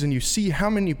different things and you see how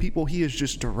many people he has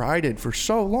just derided for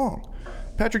so long.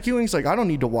 Patrick Ewing's like, I don't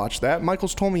need to watch that.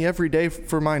 Michael's told me every day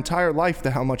for my entire life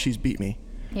how much he's beat me.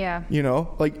 Yeah.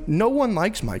 No one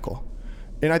likes Michael.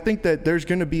 And I think that there's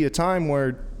going to be a time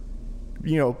where,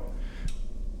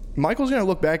 Michael's going to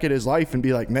look back at his life and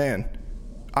be like, man,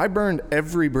 I burned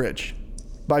every bridge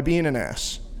by being an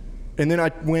ass. And then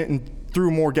I went and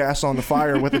threw more gas on the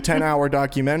fire with a 10-hour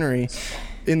documentary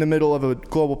in the middle of a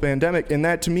global pandemic. And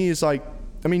that to me is like,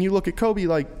 you look at Kobe,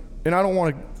 and I don't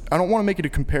want to make it a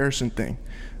comparison thing.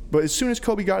 But as soon as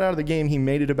Kobe got out of the game, he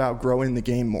made it about growing the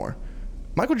game more.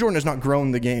 Michael Jordan has not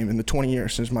grown the game in the 20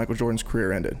 years since Michael Jordan's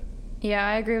career ended. Yeah,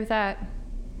 I agree with that.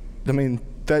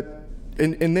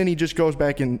 And then he just goes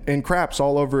back and craps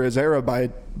all over his era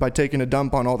by taking a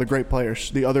dump on all the great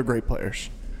players, the other great players.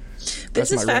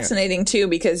 This is fascinating too,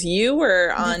 because you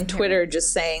were on Twitter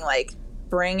just saying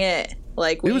bring it,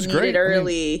 we need it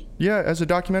early. As a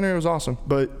documentary, it was awesome,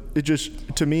 but it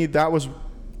just, to me, that was.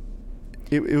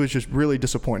 It was just really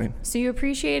disappointing. So you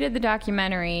appreciated the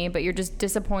documentary, but you're just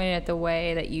disappointed at the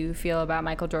way that you feel about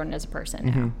Michael Jordan as a person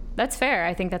now. Mm-hmm. That's fair.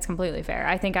 I think that's completely fair.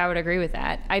 I think I would agree with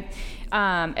that.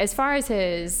 As far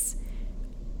as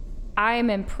I'm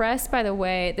impressed by the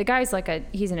way the guy's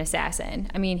he's an assassin.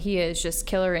 He is just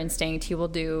killer instinct. He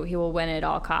will win at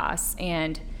all costs.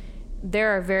 And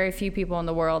there are very few people in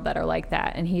the world that are like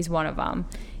that, and he's one of them.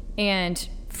 And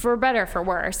for better or for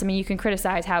worse, you can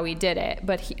criticize how he did it,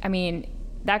 but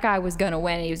that guy was going to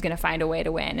win. He was going to find a way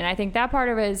to win. And I think that part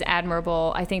of it is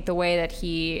admirable. I think the way that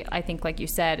like you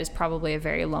said, is probably a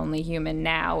very lonely human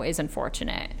now is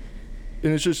unfortunate.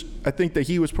 And it's just, I think that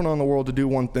he was put on the world to do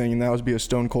one thing, and that was be a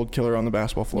stone cold killer on the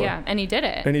basketball floor. Yeah, and he did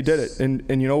it.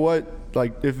 And you know what?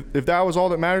 If that was all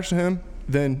that matters to him,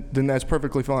 then that's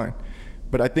perfectly fine.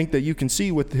 But I think that you can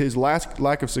see with his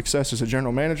lack of success as a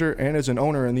general manager and as an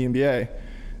owner in the NBA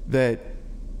that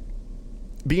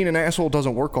being an asshole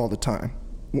doesn't work all the time.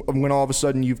 When all of a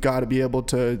sudden you've got to be able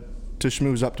to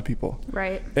schmooze up to people.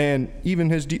 Right. And even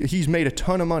he's made a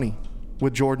ton of money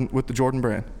with the Jordan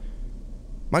brand.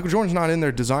 Michael Jordan's not in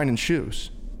there designing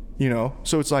shoes,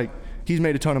 So it's he's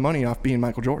made a ton of money off being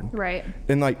Michael Jordan. Right.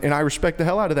 And I respect the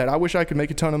hell out of that. I wish I could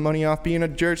make a ton of money off being a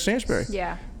Jared Stansberry.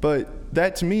 Yeah. But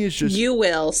that to me is just. You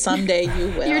will. Someday you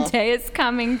will. Your day is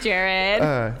coming, Jared.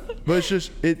 But it's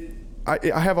just,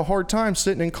 I have a hard time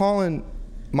sitting and calling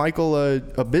Michael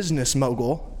a business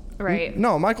mogul. Right.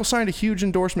 No, Michael signed a huge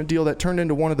endorsement deal that turned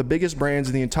into one of the biggest brands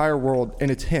in the entire world,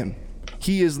 and it's him.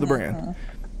 He is the brand.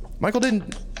 Michael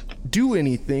didn't do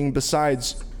anything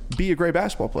besides be a great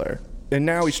basketball player, and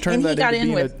now he's turned that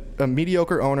into being a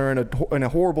mediocre owner and a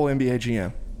horrible NBA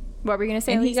GM. What were you going to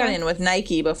say, And Lisa? He got in with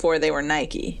Nike before they were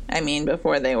Nike.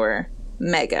 Before they were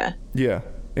mega. Yeah,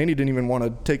 and he didn't even want to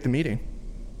take the meeting.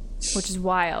 Which is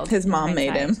wild. His mom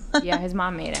made him. Yeah, his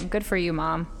mom made him. Good for you,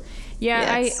 Mom.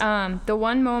 Yeah, yes. The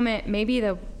one moment, maybe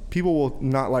the... People will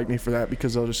not like me for that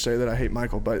because they'll just say that I hate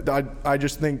Michael, but I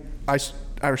just think I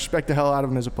respect the hell out of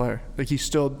him as a player. He's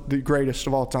still the greatest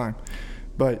of all time.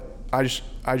 But I just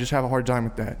have a hard time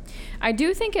with that. I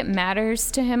do think it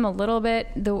matters to him a little bit,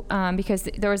 because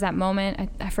there was that moment,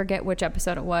 I forget which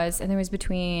episode it was, and it was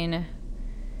between...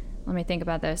 Let me think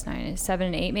about this. 7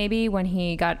 and 8 maybe, when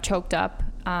he got choked up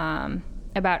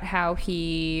about how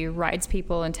he rides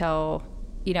people until,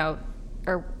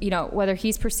 or whether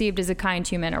he's perceived as a kind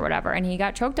human or whatever, and he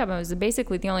got choked up. It was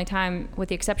basically the only time, with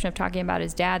the exception of talking about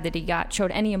his dad, that he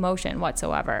showed any emotion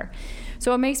whatsoever.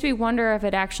 So it makes me wonder if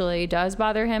it actually does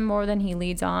bother him more than he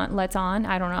lets on.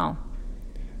 I don't know.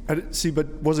 See,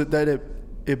 but was it that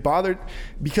it bothered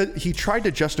because he tried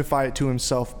to justify it to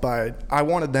himself by, I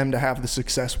wanted them to have the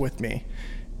success with me,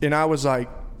 and I was like,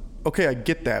 okay, I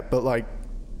get that, but like,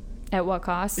 at what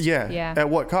cost? Yeah. At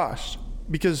what cost?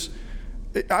 Because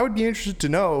I would be interested to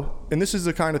know, and this is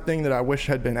the kind of thing that I wish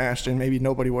had been asked, and maybe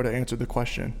nobody would have answered the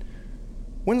question.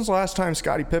 When's the last time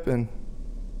Scottie Pippen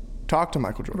talked to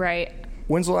Michael Jordan? Right.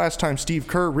 When's the last time Steve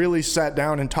Kerr really sat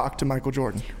down and talked to Michael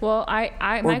Jordan? Well,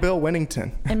 or Bill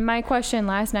Winnington. And my question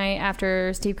last night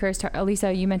after Steve Kerr's,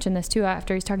 Elisa, you mentioned this too,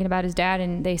 after he's talking about his dad,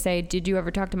 and they say, did you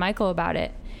ever talk to Michael about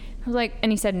it? I was like,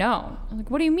 and he said, no. I was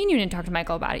like, what do you mean you didn't talk to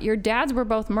Michael about it? Your dads were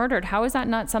both murdered. How is that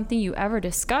not something you ever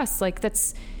discussed? Like,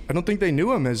 that's... I don't think they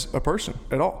knew him as a person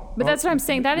at all. But that's what I'm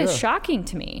saying. That is shocking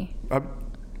to me.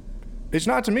 It's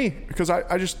not to me, because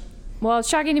I just... Well, it's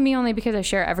shocking to me only because I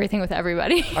share everything with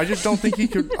everybody. I just don't think he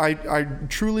could... I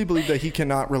truly believe that he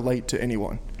cannot relate to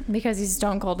anyone. Because he's a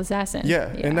stone cold assassin. Yeah,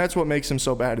 and that's what makes him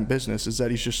so bad in business, is that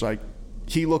he's just like...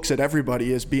 He looks at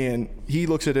everybody as being... He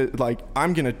looks at it like,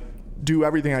 I'm going to do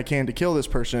everything I can to kill this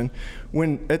person,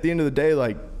 when at the end of the day,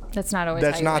 like... That's not always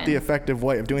That's not the effective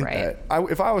way of doing that.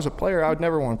 If I was a player, I would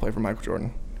never want to play for Michael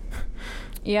Jordan.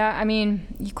 Yeah, I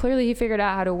mean, clearly he figured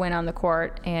out how to win on the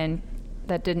court, and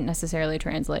that didn't necessarily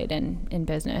translate in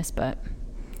business, but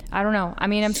I don't know. I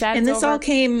mean, I'm sad. And this all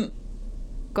came...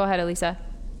 Go ahead, Elisa.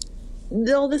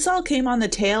 No, this all came on the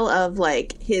tail of,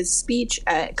 like, his speech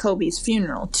at Kobe's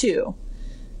funeral, too.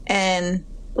 And...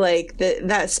 like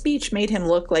that speech made him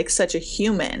look like such a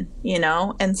human,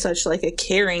 and such like a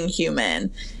caring human,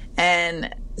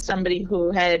 and somebody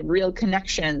who had real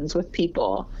connections with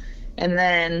people. And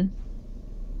then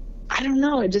I don't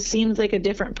know, it just seems like a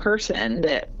different person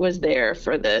that was there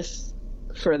for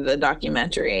the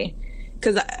documentary.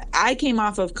 Because I came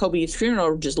off of Kobe's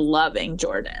funeral just loving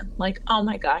Jordan. Like, oh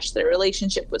my gosh, their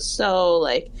relationship was so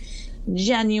like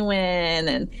genuine.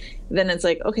 And then it's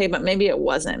like, okay, but maybe it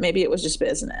wasn't. Maybe it was just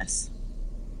business.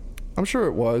 I'm sure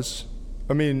it was.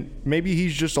 I mean, maybe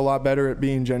he's just a lot better at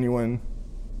being genuine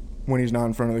when he's not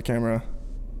in front of the camera,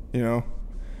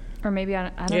 Or maybe I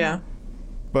don't know.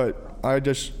 But I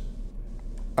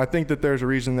think that there's a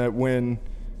reason that when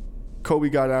Kobe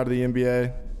got out of the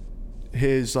NBA,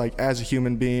 his, like, as a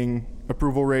human being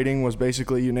approval rating was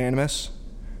basically unanimous.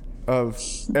 Of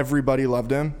everybody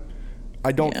loved him.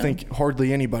 I don't think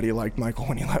hardly anybody liked Michael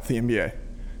when he left the NBA.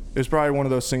 It's probably one of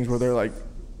those things where they're like,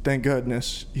 thank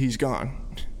goodness he's gone,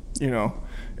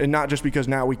 and not just because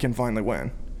now we can finally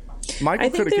win. Michael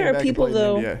could have came back and played in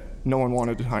the NBA. No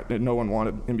one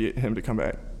wanted him to come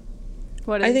back.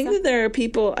 I think that there are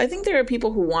people. I think there are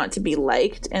people who want to be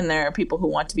liked, and there are people who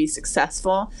want to be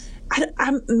successful.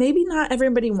 Maybe not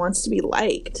everybody wants to be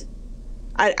liked.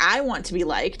 I want to be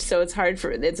liked, so it's hard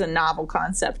it's a novel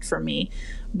concept for me.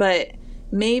 But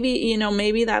maybe,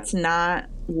 maybe that's not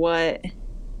what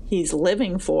he's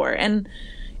living for. And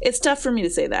it's tough for me to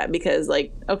say that because,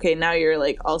 like, okay, now you're,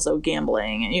 like, also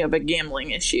gambling, and you have a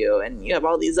gambling issue, and you have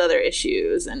all these other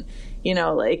issues, and,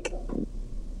 like,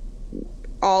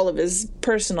 all of his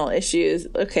personal issues.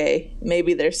 Okay,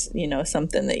 maybe there's,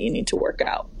 something that you need to work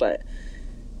out. But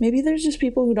maybe there's just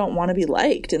people who don't want to be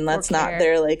liked, and that's not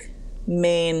their, like,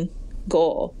 main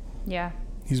goal. Yeah.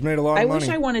 He's made a lot of money. I wish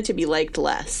I wanted to be liked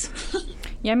less.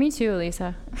 Yeah, me too,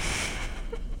 Lisa.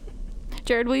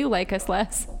 Jared, will you like us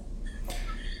less?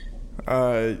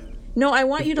 No, I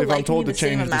want you to like me the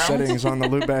same amount. If I'm told to change the settings on the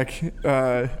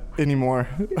loopback anymore,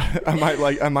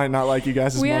 I might not like you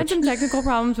guys as much. We had some technical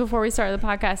problems before we started the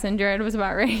podcast, and Jared was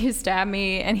about ready to stab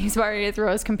me, and he's about ready to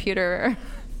throw his computer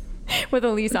with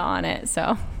Elisa on it.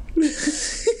 So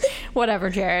whatever,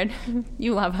 Jared.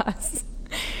 You love us.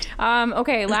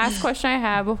 Okay, last question I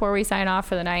have before we sign off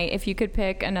for the night. If you could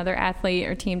pick another athlete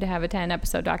or team to have a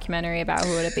 10-episode documentary about,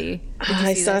 who would it be?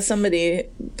 I saw somebody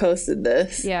posted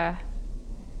this. Yeah.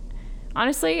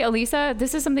 Honestly, Elisa,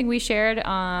 this is something we shared.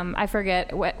 I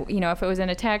forget what, if it was in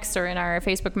a text or in our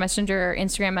Facebook Messenger or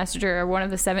Instagram Messenger or one of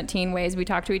the 17 ways we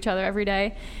talk to each other every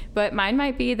day. But mine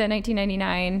might be the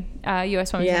 1999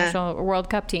 U.S. Women's National World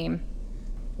Cup team.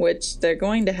 Which they're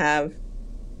going to have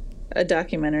a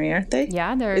documentary, aren't they?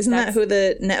 Yeah, isn't that who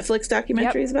the Netflix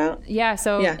documentary is about? Yeah,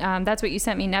 so that's what you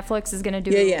sent me. Netflix is going to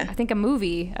do, I think, a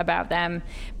movie about them.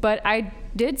 But I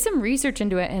did some research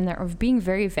into it, and they're being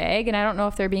very vague, and I don't know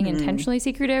if they're being intentionally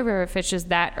secretive or if it's just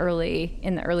that early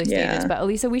in the early stages. But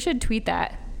Elisa, we should tweet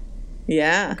that.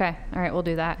 Yeah. Okay. All right. We'll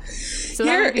do that. So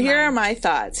Here are my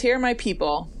thoughts. Here are my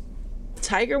people.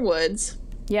 Tiger Woods.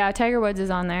 Yeah, Tiger Woods is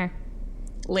on there.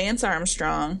 Lance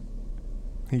Armstrong.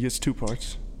 He gets 2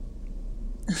 parts.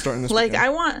 Starting this Like,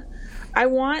 weekend. I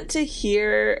want to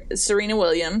hear Serena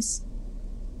Williams.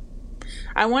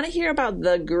 I want to hear about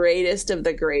the greatest of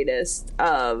the greatest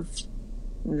of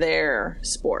their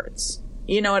sports.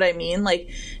 You know what I mean? Like,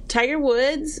 Tiger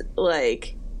Woods,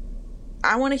 like,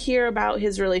 I want to hear about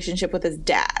his relationship with his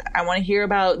dad. I want to hear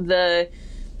about the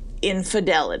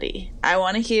infidelity. I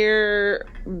want to hear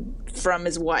from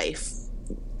his wife,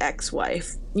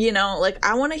 ex-wife. You know, like,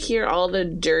 I want to hear all the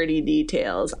dirty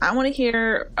details. I want to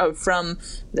hear from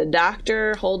the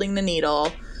doctor holding the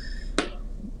needle,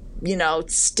 you know,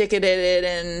 sticking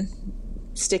the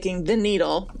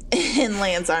needle in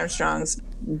Lance Armstrong's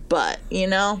butt, you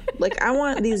know? Like, I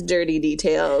want these dirty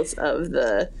details of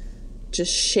the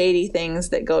just shady things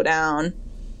that go down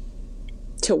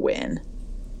to win.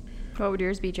 What would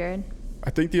yours be, Jared? I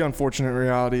think the unfortunate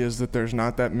reality is that there's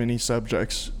not that many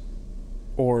subjects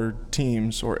or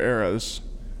teams or eras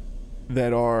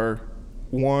that are,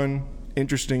 1,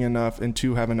 interesting enough, and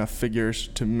 2, have enough figures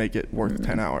to make it worth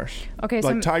 10 hours. Okay,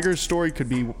 like so Tiger's story could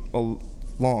be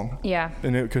long. Yeah.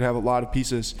 And it could have a lot of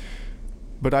pieces.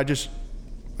 But I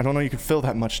don't know you could fill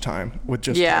that much time with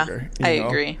just Tiger. I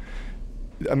agree.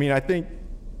 I mean, I think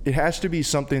it has to be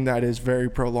something that is very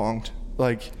prolonged.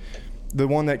 Like, the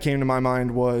one that came to my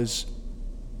mind was,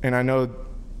 and I know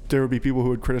there would be people who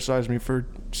would criticize me for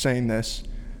saying this,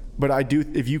 but I do,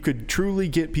 if you could truly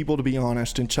get people to be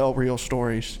honest and tell real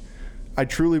stories, I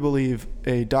truly believe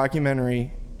a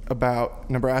documentary about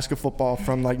Nebraska football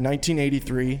from like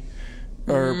 1983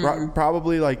 or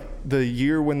probably like the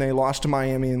year when they lost to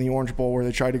Miami in the Orange Bowl where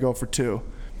they tried to go for 2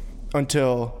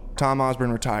 until Tom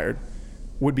Osborne retired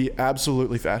would be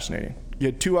absolutely fascinating. You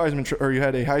had you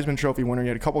had a Heisman Trophy winner. You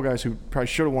had a couple guys who probably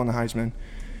should have won the Heisman.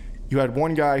 You had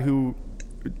one guy who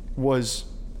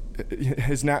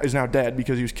is now dead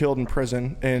because he was killed in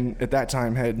prison, and at that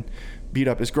time had beat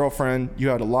up his girlfriend. You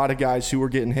had a lot of guys who were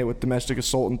getting hit with domestic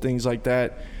assault and things like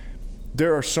that.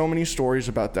 There are so many stories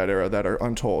about that era that are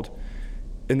untold,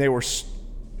 and they were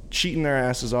cheating their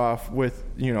asses off with,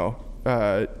 you know,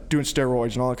 doing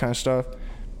steroids and all that kind of stuff.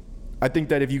 I think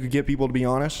that if you could get people to be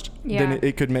honest, then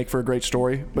it could make for a great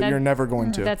story, but you're never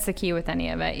going to. That's the key with any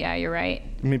of it. Yeah, you're right.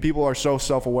 I mean, people are so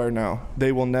self-aware now.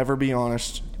 They will never be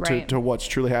honest to what's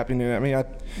truly happening. I mean,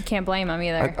 you can't blame them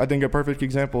either. I think a perfect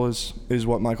example is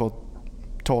what Michael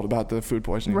told about the food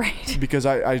poisoning. Right. Because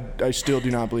I still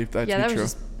do not believe that to be true. Yeah, that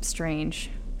was just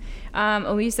strange.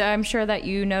 Elisa, I'm sure that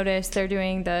you noticed they're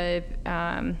doing the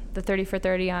 30 for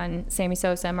 30 on Sammy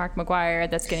Sosa and Mark McGwire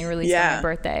that's getting released on my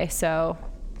birthday. So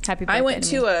happy birthday. I went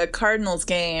to a Cardinals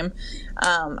game.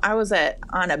 I was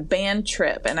on a band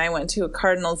trip, and I went to a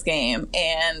Cardinals game,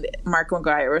 and Mark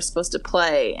McGwire was supposed to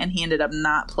play, and he ended up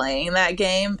not playing that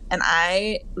game. And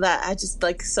I just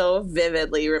like so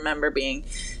vividly remember being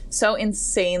so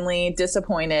insanely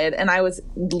disappointed, and I was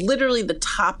literally the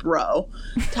top row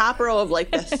of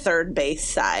like the third base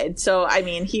side. So I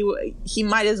mean, he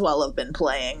might as well have been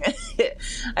playing.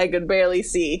 I could barely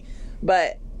see,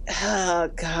 but oh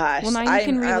gosh. Well, now you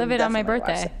can relive it on my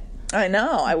birthday. I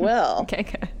know, I will. Okay,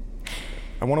 good.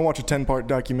 I want to watch a 10-part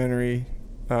documentary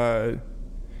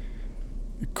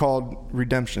called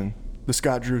Redemption, the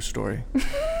Scott Drew story.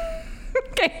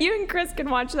 Okay, you and Chris can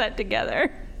watch that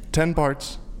together. 10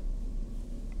 parts.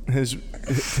 Has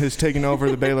taken over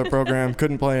the Baylor program,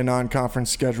 couldn't play a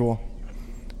non-conference schedule.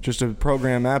 Just a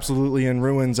program absolutely in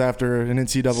ruins after an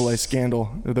NCAA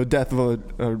scandal. The death of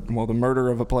the murder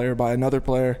of a player by another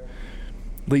player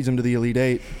leads him to the Elite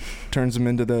Eight, turns him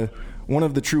into one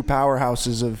of the true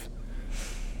powerhouses of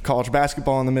college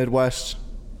basketball in the Midwest,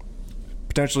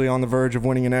 potentially on the verge of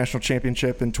winning a national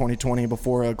championship in 2020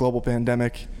 before a global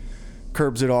pandemic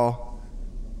curbs it all.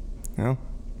 You know?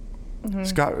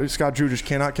 Mm-hmm. Scott Drew just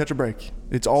cannot catch a break.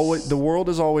 It's always, the world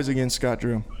is always against Scott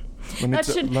Drew.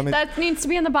 That needs to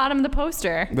be on the bottom of the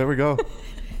poster. There we go.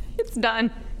 It's done.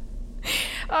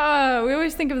 We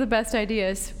always think of the best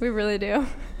ideas. We really do.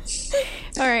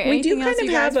 All right. We do kind of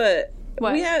have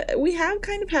we have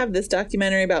kind of have this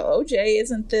documentary about OJ.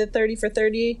 Isn't the 30 for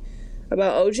 30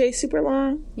 about OJ super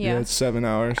long? Yeah, it's 7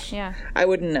 hours. Yeah. I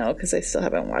wouldn't know because I still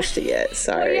haven't watched it yet.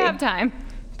 Sorry. Well, you have time.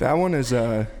 That one is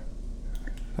that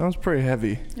was pretty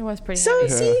heavy. It was pretty heavy.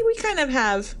 So see, we kind of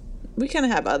have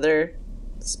other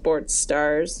sports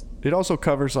stars. It also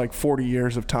covers like 40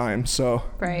 years of time, so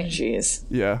right. Jeez.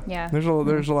 Yeah. There's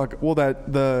a lot. Well,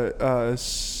 that the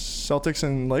Celtics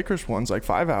and Lakers one's like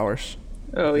 5 hours.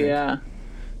 Oh yeah.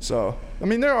 So I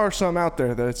mean, there are some out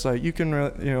there that it's like you can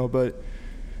really, but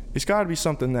it's got to be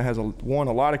something that has a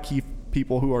lot of key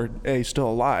people who are A, still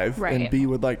alive, right, and B,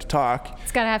 would like to talk.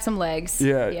 It's got to have some legs.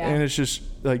 Yeah, and it's just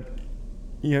like,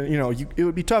 it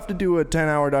would be tough to do a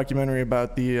 10-hour documentary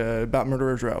about about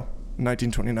Murderers Row,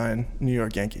 1929 New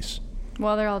York Yankees.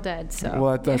 Well, they're all dead, so.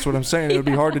 Well, that's what I'm saying. It would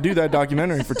be hard to do that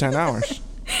documentary for 10 hours.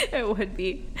 It would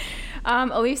be.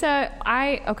 Elisa,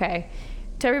 okay.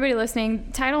 To everybody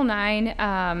listening, Title IX,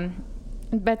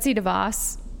 Betsy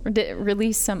DeVos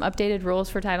released some updated rules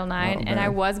for Title IX, and I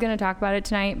was going to talk about it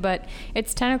tonight, but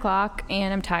it's 10 o'clock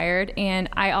and I'm tired, and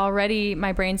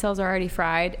my brain cells are already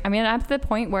fried. I mean, I'm at the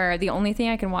point where the only thing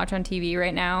I can watch on TV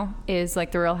right now is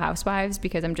like The Real Housewives,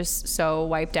 because I'm just so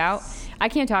wiped out. I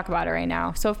can't talk about it right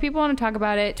now. So if people want to talk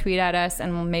about it, tweet at us,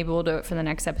 and maybe we'll do it for the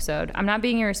next episode. I'm not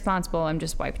being irresponsible. I'm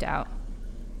just wiped out.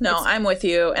 No, I'm with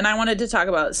you. And I wanted to talk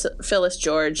about Phyllis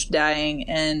George dying,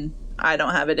 and I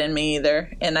don't have it in me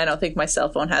either. And I don't think my cell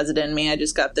phone has it in me. I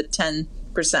just got the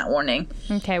 10% warning.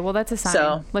 Okay, well, that's a sign.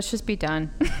 So let's just be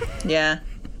done. Yeah.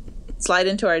 Slide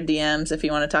into our DMs if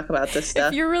you want to talk about this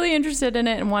stuff. If you're really interested in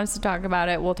it and want us to talk about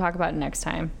it, we'll talk about it next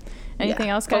time. Anything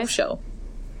else, guys? Show.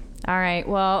 All right.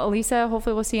 Well, Elisa,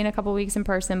 hopefully we'll see you in a couple weeks in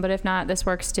person, but if not, this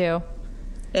works too.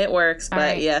 It works,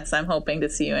 but yes, I'm hoping to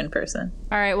see you in person.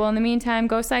 All right. Well, in the meantime,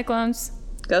 go Cyclones.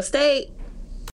 Go State.